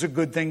this is a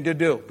good thing to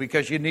do,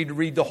 because you need to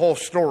read the whole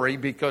story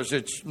because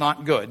it's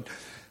not good.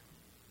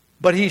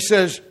 But he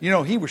says,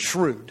 he was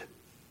shrewd.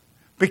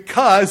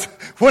 Because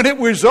when it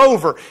was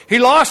over, he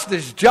lost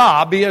his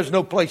job. He has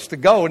no place to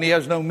go and he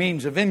has no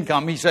means of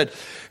income. He said,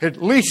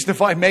 "At least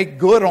if I make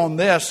good on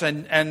this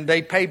and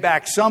they pay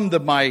back some to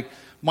my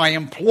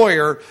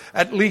employer,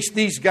 at least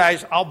these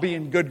guys, I'll be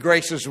in good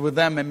graces with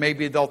them and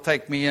maybe they'll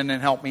take me in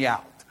and help me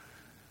out."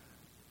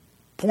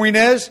 Point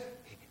is,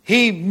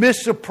 he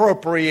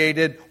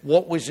misappropriated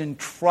what was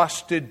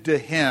entrusted to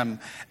him.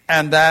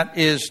 And that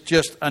is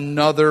just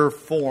another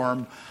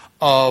form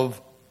of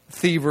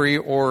thievery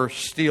or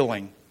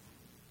stealing.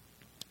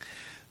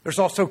 There's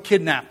also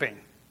kidnapping.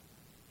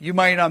 You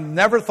might have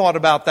never thought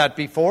about that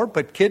before,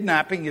 but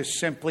kidnapping is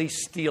simply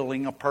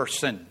stealing a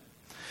person.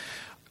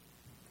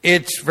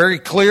 It's very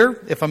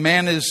clear if a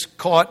man is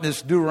caught, this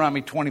is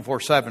Deuteronomy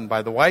 24:7,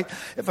 by the way,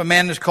 if a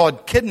man is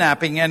caught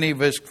kidnapping any of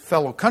his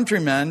fellow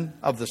countrymen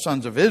of the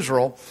sons of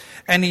Israel,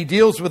 and he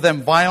deals with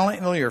them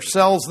violently or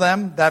sells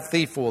them, that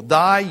thief will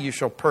die. You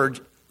shall purge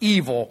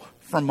evil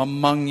from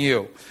among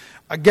you.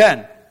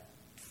 Again,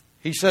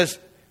 he says,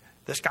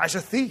 this guy's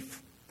a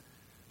thief.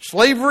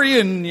 Slavery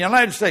in the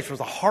United States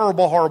was a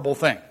horrible, horrible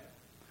thing.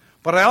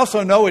 But I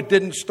also know it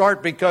didn't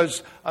start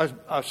because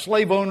a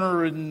slave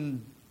owner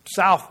in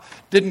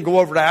South didn't go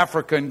over to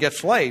Africa and get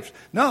slaves.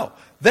 No,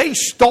 they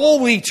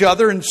stole each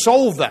other and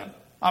sold them.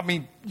 I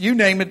mean, you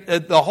name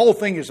it, the whole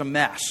thing is a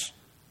mess.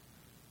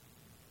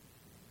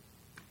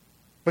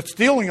 But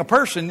stealing a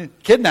person,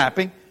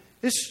 kidnapping,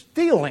 is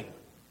stealing.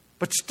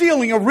 But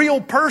stealing a real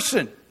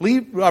person,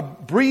 a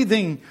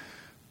breathing,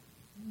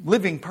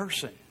 living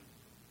person.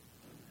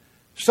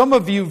 Some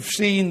of you have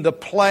seen the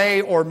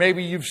play, or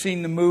maybe you've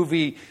seen the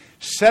movie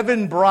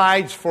 7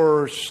 Brides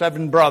for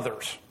 7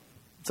 Brothers.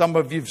 Some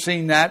of you have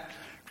seen that.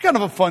 It's kind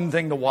of a fun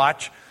thing to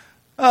watch.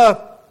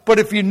 But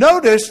if you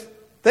notice,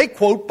 they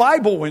quote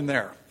Bible in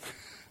there.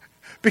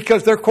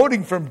 Because they're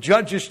quoting from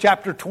Judges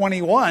chapter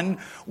 21,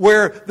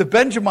 where the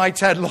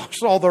Benjamites had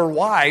lost all their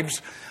wives,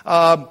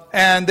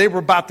 and they were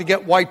about to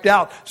get wiped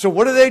out. So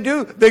what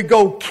do? They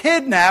go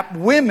kidnap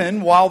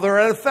women while they're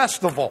at a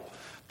festival.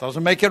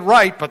 Doesn't make it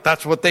right, but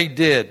that's what they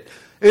did.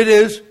 It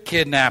is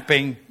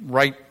kidnapping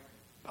right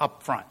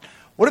up front.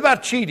 What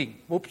about cheating?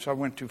 Whoops, I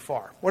went too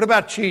far. What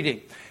about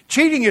cheating?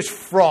 Cheating is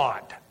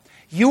fraud.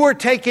 You are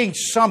taking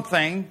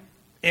something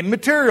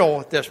immaterial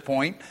at this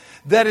point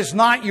that is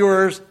not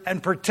yours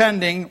and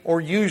pretending or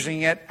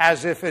using it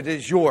as if it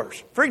is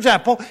yours. For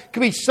example, it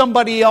could be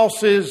somebody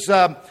else's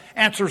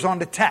answers on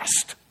the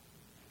test.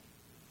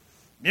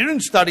 You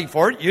didn't study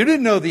for it. You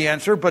didn't know the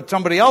answer, but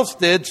somebody else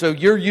did, so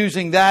you're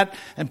using that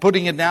and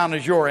putting it down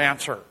as your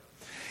answer.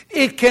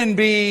 It can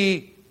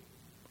be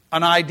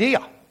an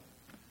idea.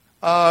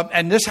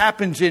 And this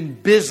happens in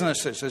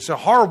businesses. It's a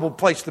horrible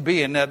place to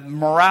be in. That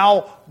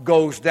morale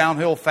goes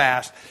downhill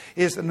fast.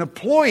 Is an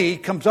employee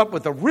comes up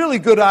with a really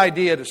good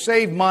idea to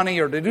save money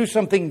or to do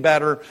something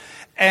better,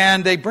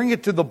 and they bring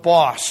it to the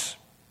boss.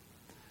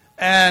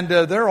 And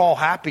they're all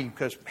happy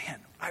because, man,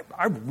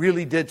 I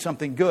really did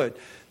something good.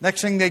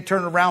 Next thing they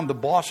turn around, the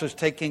boss is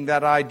taking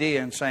that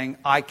idea and saying,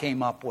 "I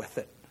came up with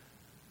it."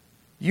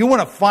 You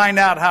want to find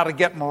out how to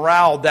get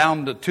morale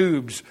down the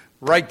tubes,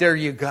 right there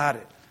you got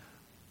it.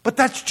 But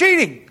that's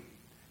cheating.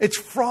 It's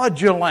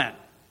fraudulent.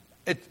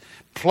 It's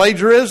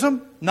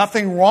plagiarism.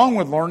 Nothing wrong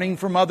with learning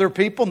from other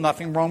people.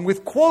 Nothing wrong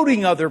with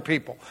quoting other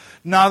people.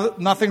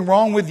 Nothing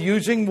wrong with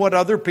using what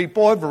other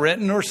people have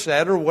written or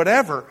said or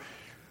whatever.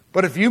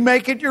 But if you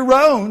make it your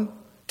own,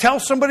 tell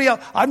somebody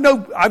else.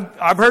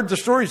 I've heard the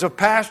stories of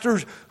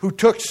pastors who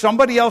took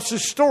somebody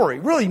else's story,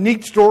 really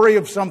neat story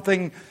of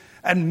something,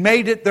 and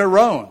made it their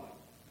own.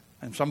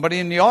 And somebody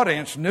in the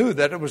audience knew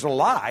that it was a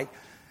lie,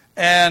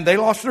 and they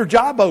lost their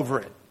job over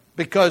it.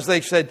 Because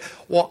they said,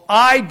 "Well,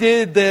 I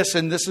did this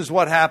and this is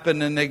what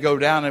happened," and they go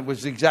down, it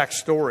was the exact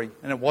story,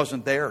 and it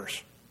wasn't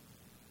theirs.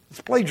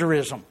 It's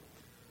plagiarism.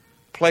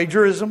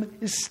 Plagiarism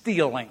is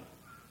stealing.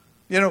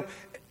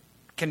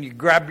 Can you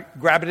grab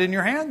it in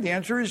your hand? The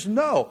answer is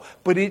no.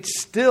 But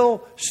it's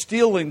still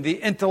stealing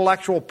the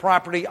intellectual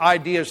property,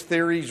 ideas,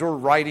 theories, or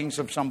writings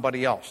of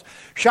somebody else.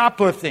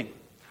 Shoplifting.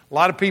 A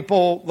lot of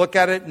people look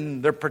at it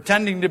and they're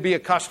pretending to be a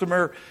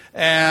customer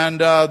and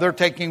they're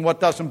taking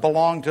what doesn't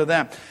belong to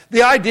them.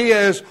 The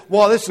idea is,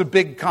 well, this is a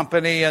big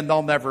company and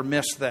they'll never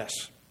miss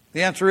this.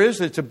 The answer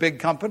is it's a big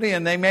company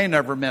and they may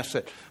never miss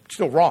it. It's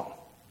still wrong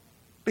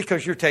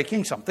because you're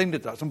taking something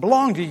that doesn't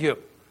belong to you.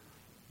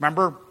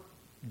 Remember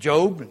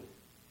Job and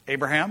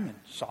Abraham and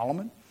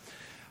Solomon?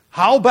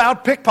 How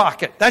about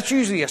pickpocket? That's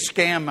usually a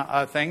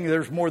scam thing.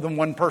 There's more than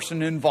one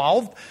person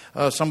involved.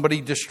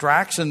 Somebody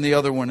distracts and the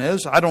other one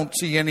is. I don't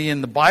see any in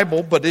the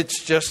Bible, but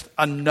it's just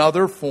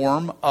another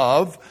form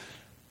of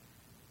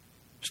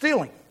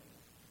stealing.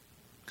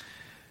 A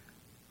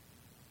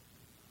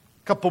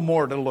couple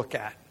more to look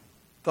at.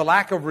 The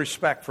lack of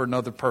respect for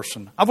another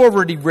person. I've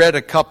already read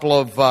a couple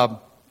of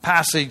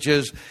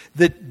passages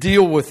that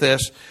deal with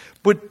this,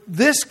 but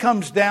this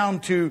comes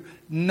down to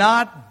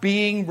not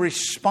being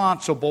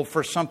responsible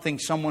for something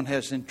someone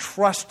has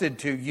entrusted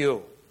to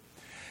you.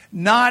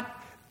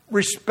 Not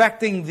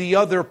respecting the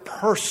other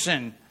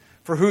person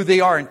for who they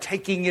are and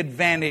taking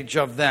advantage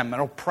of them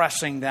and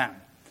oppressing them.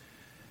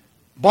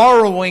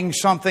 Borrowing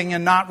something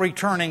and not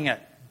returning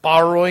it.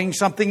 Borrowing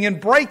something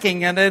and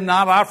breaking it and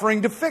not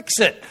offering to fix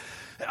it.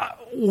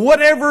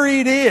 Whatever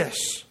it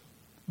is,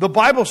 the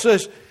Bible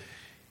says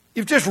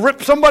you've just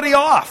ripped somebody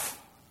off.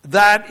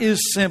 That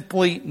is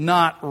simply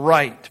not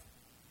right.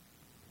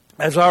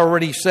 As I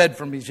already said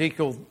from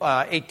Ezekiel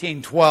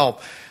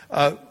 18:12,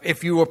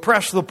 if you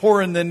oppress the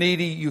poor and the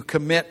needy, you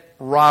commit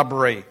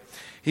robbery.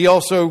 He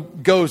also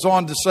goes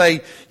on to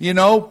say,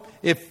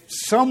 if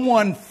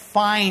someone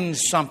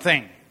finds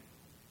something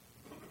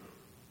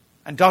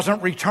and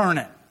doesn't return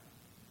it,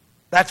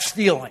 that's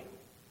stealing.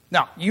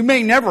 Now, you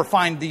may never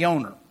find the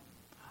owner.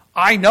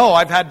 I know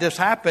I've had this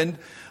happen.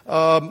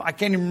 I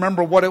can't even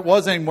remember what it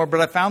was anymore, but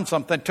I found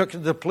something, took it to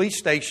the police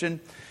station,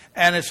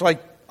 and it's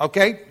like,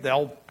 okay,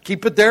 they'll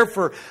keep it there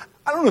for,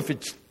 I don't know if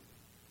it's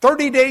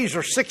 30 days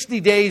or 60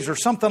 days or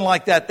something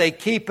like that. They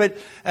keep it,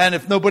 and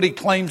if nobody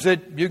claims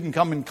it, you can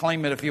come and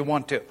claim it if you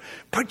want to.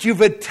 But you've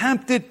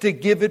attempted to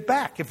give it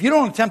back. If you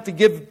don't attempt to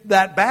give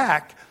that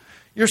back,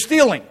 you're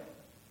stealing.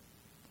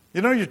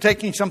 You're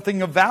taking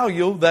something of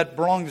value that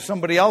belonged to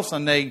somebody else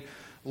and they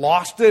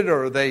lost it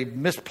or they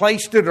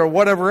misplaced it or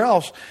whatever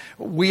else.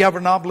 We have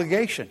an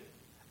obligation.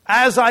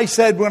 As I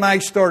said when I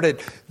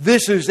started,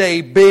 this is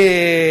a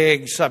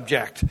big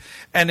subject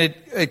and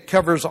it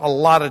covers a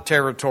lot of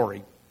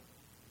territory.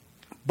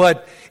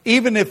 But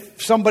even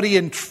if somebody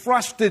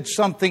entrusted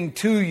something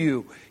to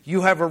you,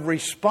 you have a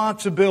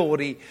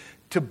responsibility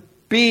to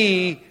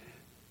be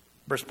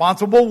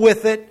responsible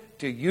with it,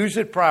 to use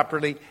it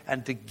properly,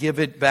 and to give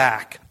it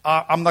back.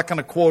 I'm not going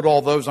to quote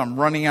all those. I'm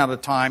running out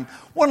of time.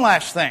 One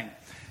last thing.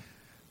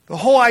 The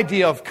whole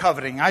idea of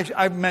coveting,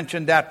 I've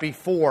mentioned that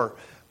before,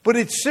 but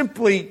it's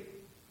simply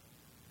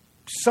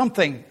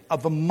something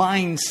of a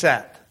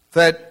mindset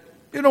that,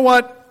 you know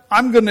what,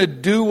 I'm going to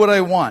do what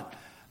I want.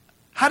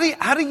 How do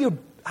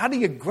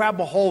you grab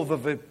a hold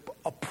of it,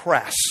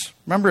 oppress?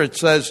 Remember it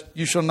says,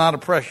 you shall not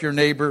oppress your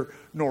neighbor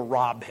nor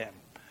rob him.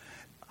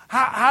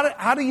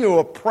 How do you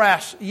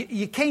oppress?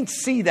 You can't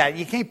see that.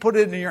 You can't put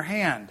it in your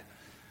hand.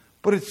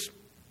 But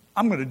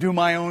I'm going to do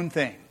my own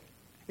thing.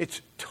 It's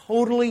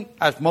totally,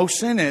 as most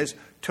sin is,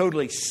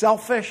 totally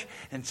selfish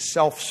and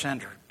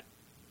self-centered.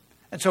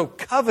 And so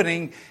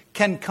coveting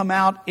can come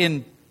out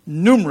in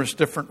numerous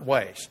different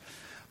ways.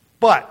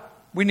 But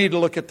we need to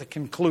look at the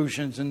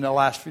conclusions in the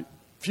last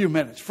few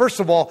minutes. First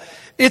of all,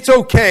 it's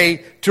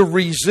okay to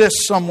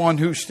resist someone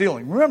who's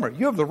stealing. Remember,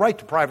 you have the right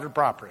to private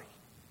property.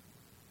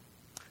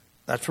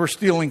 That's where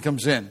stealing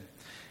comes in.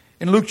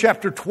 In Luke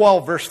chapter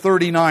 12, verse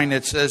 39,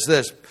 it says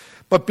this,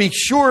 "But be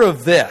sure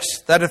of this,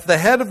 that if the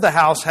head of the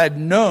house had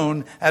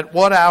known at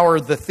what hour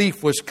the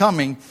thief was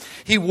coming,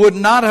 he would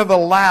not have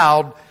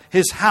allowed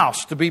his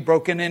house to be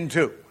broken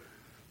into."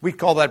 We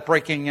call that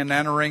breaking and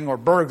entering or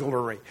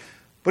burglary.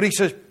 But he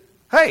says,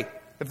 hey,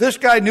 if this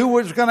guy knew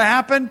what was going to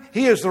happen,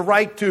 he has the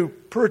right to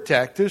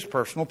protect his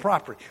personal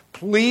property.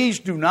 Please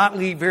do not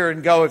leave here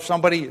and go, if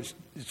somebody is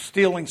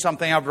stealing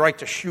something, I have the right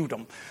to shoot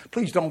them.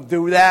 Please don't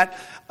do that.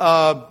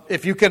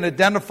 If you can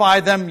identify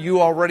them,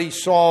 you already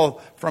saw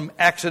from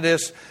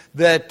Exodus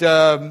that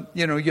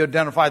you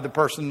identify the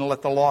person and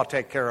let the law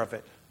take care of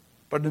it.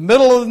 But in the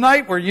middle of the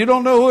night where you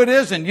don't know who it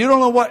is and you don't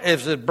know what,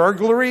 is it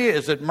burglary,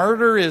 is it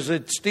murder, is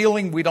it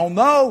stealing, we don't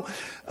know,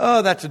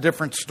 that's a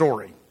different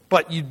story.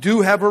 But you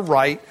do have a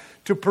right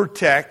to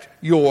protect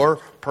your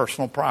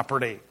personal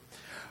property.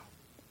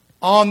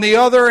 On the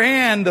other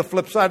hand, the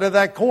flip side of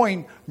that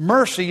coin,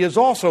 mercy is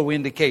also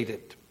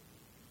indicated.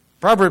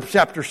 Proverbs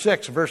chapter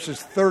 6, verses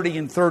 30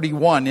 and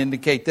 31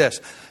 indicate this.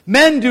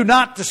 Men do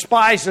not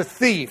despise a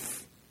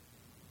thief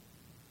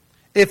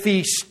if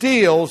he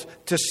steals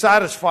to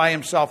satisfy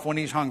himself when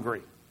he's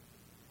hungry.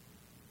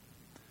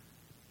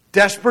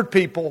 Desperate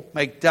people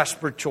make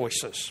desperate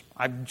choices.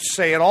 I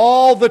say it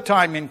all the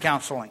time in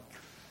counseling.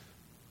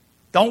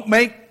 Don't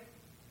make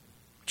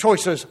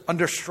choices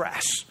under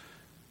stress.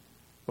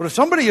 But if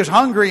somebody is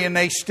hungry and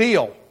they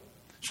steal,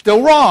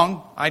 still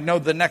wrong, I know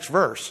the next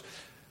verse,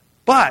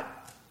 but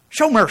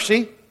show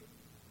mercy.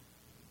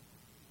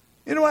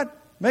 You know what?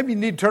 Maybe you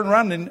need to turn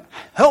around and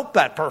help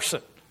that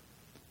person.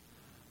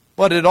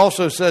 But it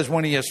also says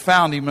when he is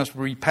found, he must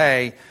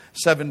repay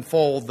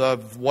sevenfold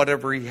of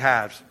whatever he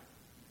has.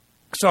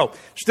 So,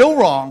 still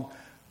wrong.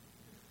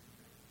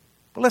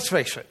 But let's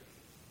face it.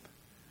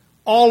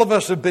 All of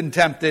us have been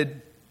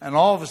tempted, and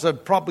all of us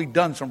have probably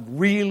done some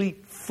really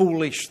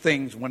foolish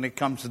things when it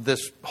comes to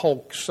this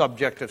whole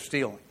subject of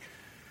stealing.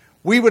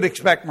 We would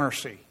expect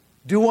mercy.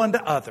 Do unto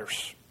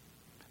others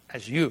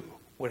as you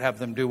would have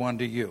them do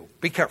unto you.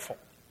 Be careful.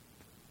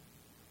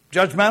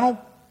 Judgmental,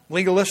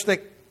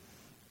 legalistic.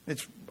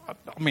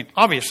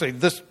 Obviously,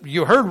 this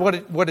you heard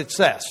what it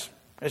says.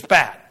 It's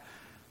bad.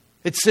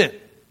 It's sin.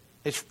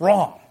 It's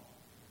wrong.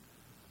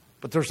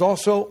 But there's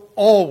also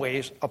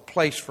always a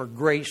place for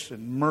grace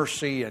and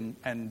mercy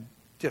and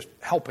just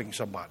helping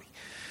somebody.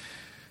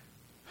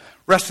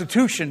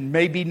 Restitution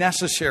may be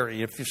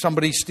necessary. If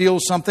somebody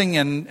steals something,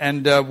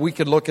 and we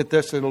could look at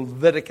this,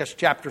 Leviticus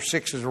chapter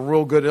 6 is a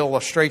real good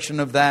illustration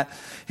of that.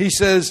 He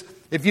says,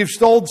 if you've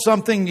stolen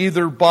something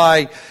either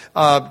by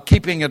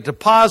keeping a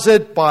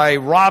deposit, by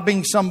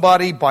robbing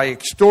somebody, by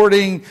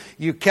extorting,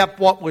 you kept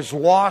what was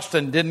lost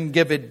and didn't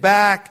give it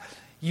back,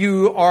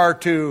 you are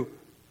to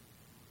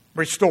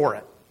restore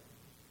it.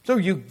 So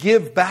you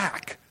give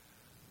back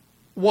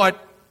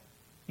what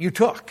you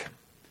took.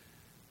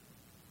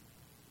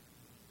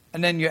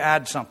 And then you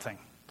add something.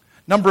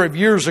 A number of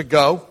years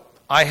ago,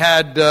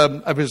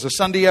 it was a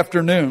Sunday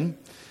afternoon,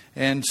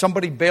 and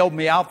somebody bailed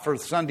me out for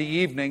Sunday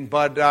evening,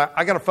 but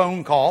I got a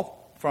phone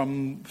call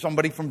from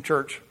somebody from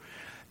church,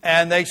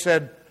 and they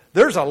said,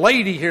 there's a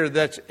lady here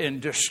that's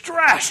in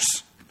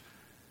distress,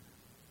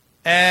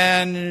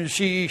 and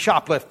she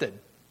shoplifted,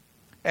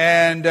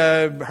 and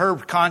her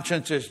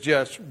conscience is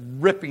just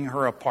ripping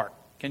her apart.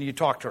 Can you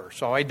talk to her?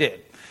 So I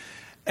did.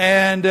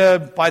 And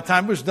by the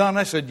time it was done,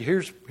 I said,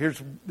 here's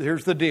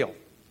the deal.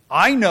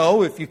 I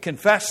know if you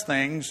confess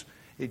things,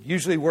 it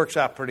usually works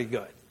out pretty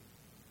good.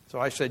 So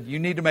I said, you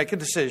need to make a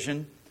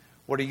decision.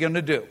 What are you going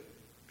to do?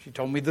 She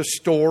told me the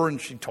store, and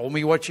she told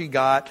me what she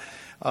got.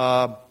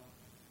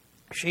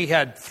 She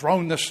had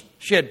thrown this,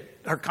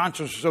 her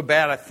conscience was so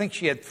bad, I think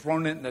she had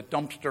thrown it in a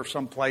dumpster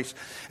someplace.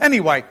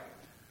 Anyway,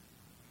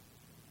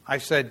 I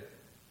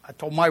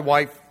told my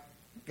wife,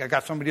 I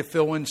got somebody to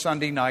fill in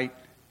Sunday night.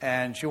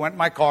 And she went in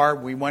my car.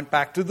 We went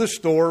back to the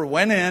store,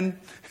 went in.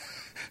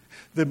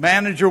 The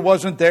manager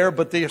wasn't there,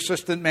 but the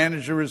assistant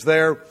manager was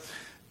there.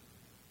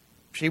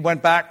 She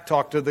went back,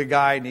 talked to the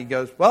guy, and he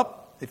goes,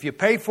 well, if you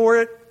pay for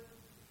it,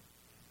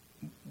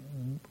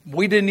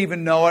 we didn't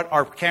even know it.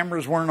 Our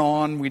cameras weren't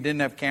on. We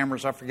didn't have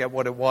cameras. I forget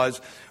what it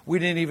was. We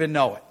didn't even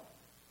know it.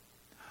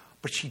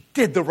 But she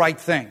did the right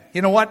thing.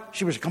 You know what?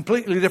 She was a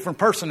completely different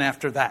person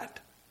after that.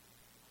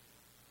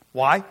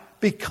 Why?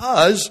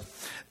 Because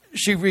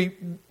she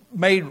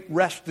made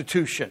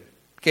restitution,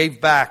 gave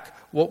back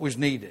what was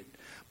needed.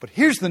 But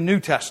here's the New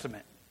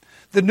Testament.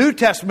 The New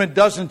Testament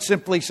doesn't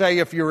simply say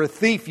if you're a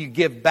thief, you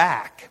give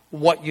back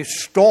what you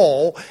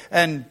stole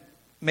and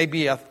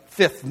maybe a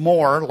fifth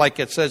more, like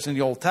it says in the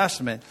Old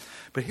Testament.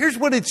 But here's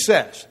what it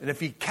says. And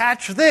if you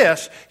catch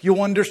this,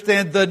 you'll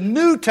understand the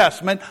New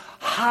Testament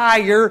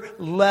higher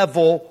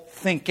level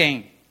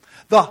thinking.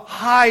 The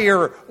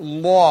higher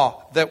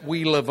law that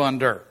we live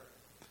under.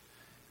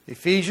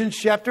 Ephesians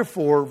chapter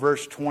 4,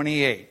 verse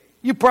 28.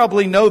 You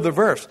probably know the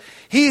verse.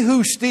 He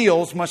who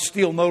steals must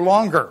steal no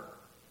longer,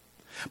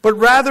 but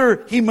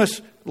rather he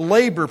must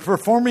labor,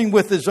 performing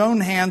with his own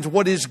hands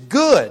what is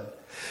good,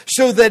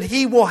 so that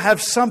he will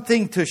have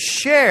something to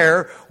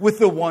share with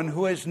the one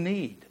who has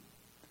need.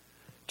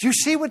 Do you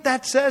see what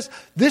that says?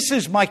 This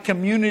is my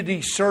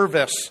community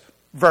service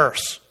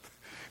verse.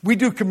 We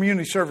do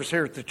community service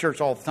here at the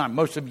church all the time.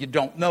 Most of you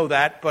don't know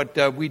that,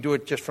 but we do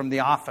it just from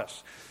the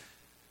office.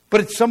 But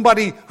it's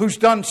somebody who's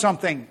done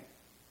something.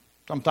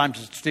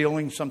 Sometimes it's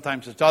stealing,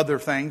 sometimes it's other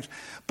things.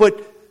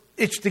 But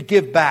it's to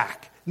give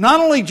back. Not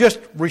only just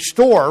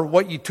restore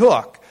what you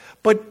took,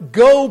 but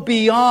go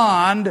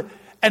beyond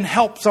and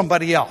help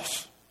somebody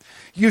else.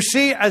 You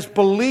see, as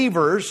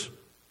believers,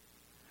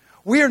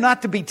 we are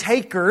not to be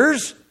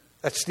takers.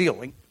 That's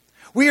stealing.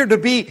 We are to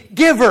be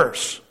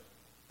givers.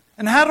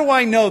 And how do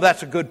I know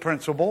that's a good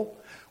principle?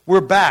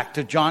 We're back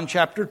to John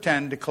chapter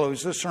 10 to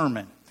close the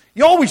sermon.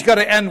 You always got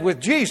to end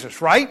with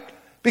Jesus, right?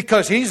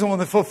 Because He's the one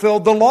that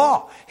fulfilled the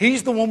law.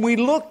 He's the one we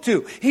look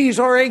to. He's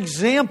our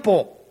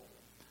example.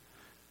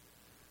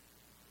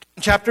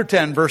 Chapter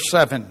 10, verse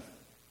 7.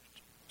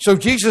 So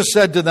Jesus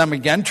said to them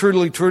again,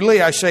 truly,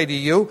 truly, I say to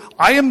you,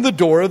 I am the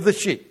door of the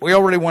sheep. We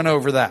already went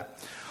over that.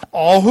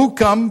 All who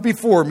come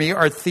before me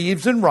are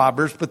thieves and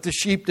robbers, but the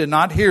sheep did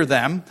not hear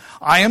them.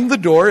 I am the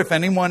door. If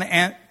anyone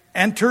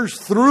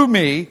enters through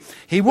me,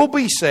 he will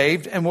be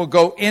saved and will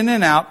go in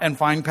and out and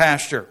find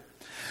pasture.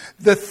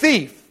 The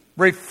thief,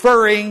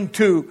 referring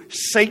to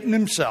Satan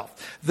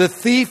himself, the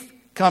thief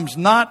comes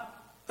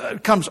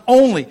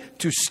only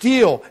to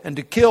steal and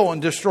to kill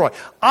and destroy.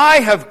 I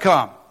have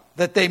come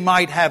that they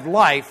might have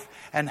life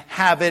and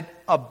have it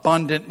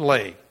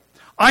abundantly.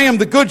 I am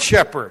the good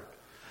shepherd.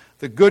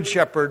 The good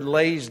shepherd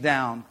lays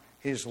down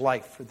his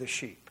life for the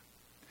sheep.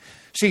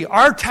 See,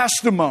 our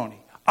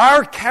testimony,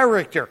 our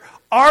character,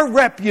 our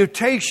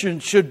reputation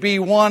should be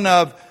one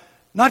of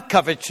not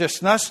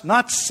covetousness,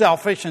 not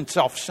selfish and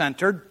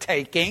self-centered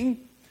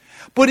taking,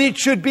 But it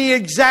should be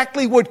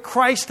exactly what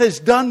Christ has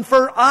done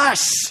for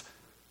us.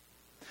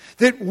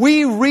 That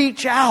we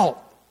reach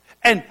out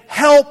and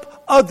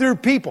help other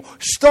people,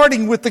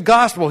 starting with the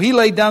gospel. He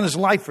laid down his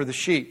life for the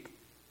sheep.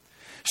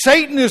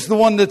 Satan is the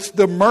one that's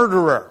the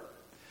murderer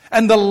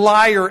and the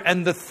liar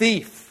and the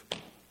thief.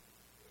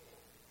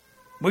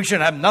 We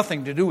should have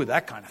nothing to do with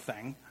that kind of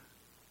thing.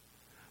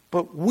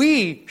 But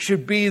we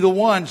should be the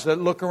ones that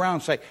look around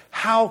and say,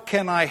 how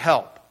can I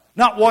help?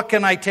 Not what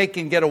can I take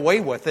and get away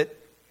with it,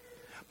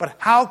 but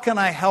how can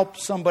I help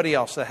somebody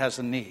else that has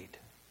a need?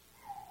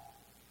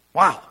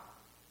 Wow.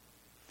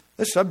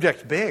 This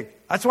subject's big.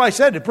 That's why I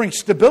said it brings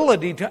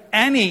stability to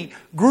any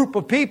group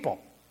of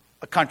people.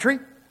 A country,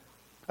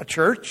 a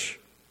church,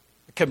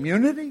 a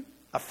community,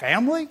 a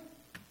family.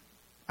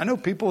 I know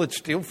people that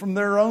steal from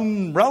their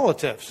own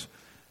relatives.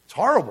 It's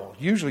horrible.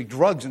 Usually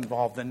drugs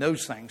involved in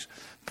those things.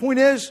 Point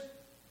is,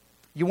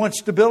 you want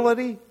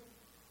stability?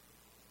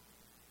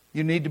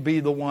 You need to be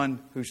the one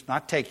who's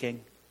not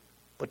taking,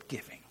 but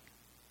giving.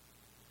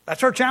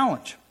 That's our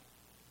challenge.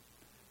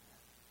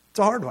 It's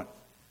a hard one.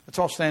 Let's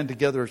all stand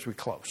together as we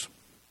close.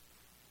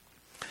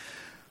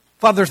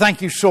 Father,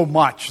 thank you so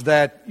much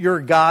that you're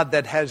a God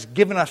that has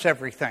given us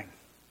everything.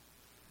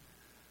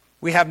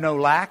 We have no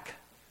lack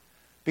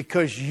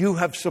because you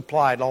have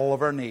supplied all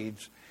of our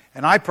needs.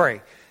 And I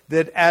pray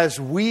that as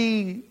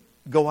we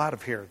go out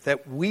of here,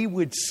 that we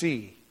would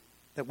see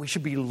that we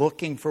should be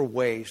looking for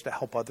ways to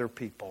help other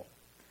people.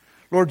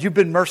 Lord, you've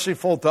been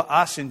merciful to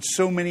us in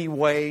so many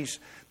ways.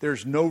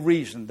 There's no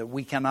reason that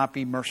we cannot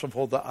be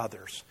merciful to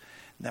others.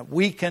 That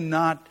we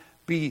cannot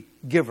be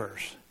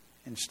givers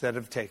instead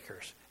of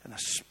takers. And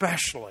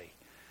especially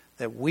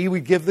that we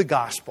would give the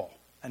gospel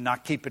and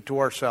not keep it to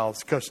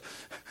ourselves. Because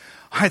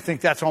I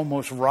think that's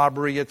almost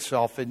robbery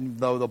itself, even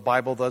though the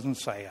Bible doesn't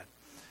say it.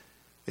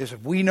 Is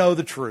if we know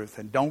the truth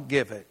and don't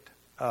give it,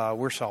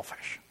 we're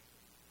selfish.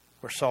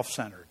 We're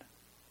self-centered.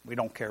 We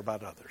don't care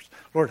about others.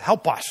 Lord,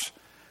 help us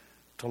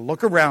to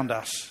look around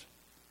us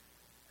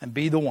and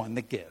be the one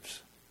that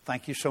gives.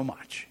 Thank you so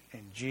much.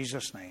 In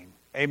Jesus' name,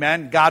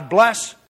 amen. God bless.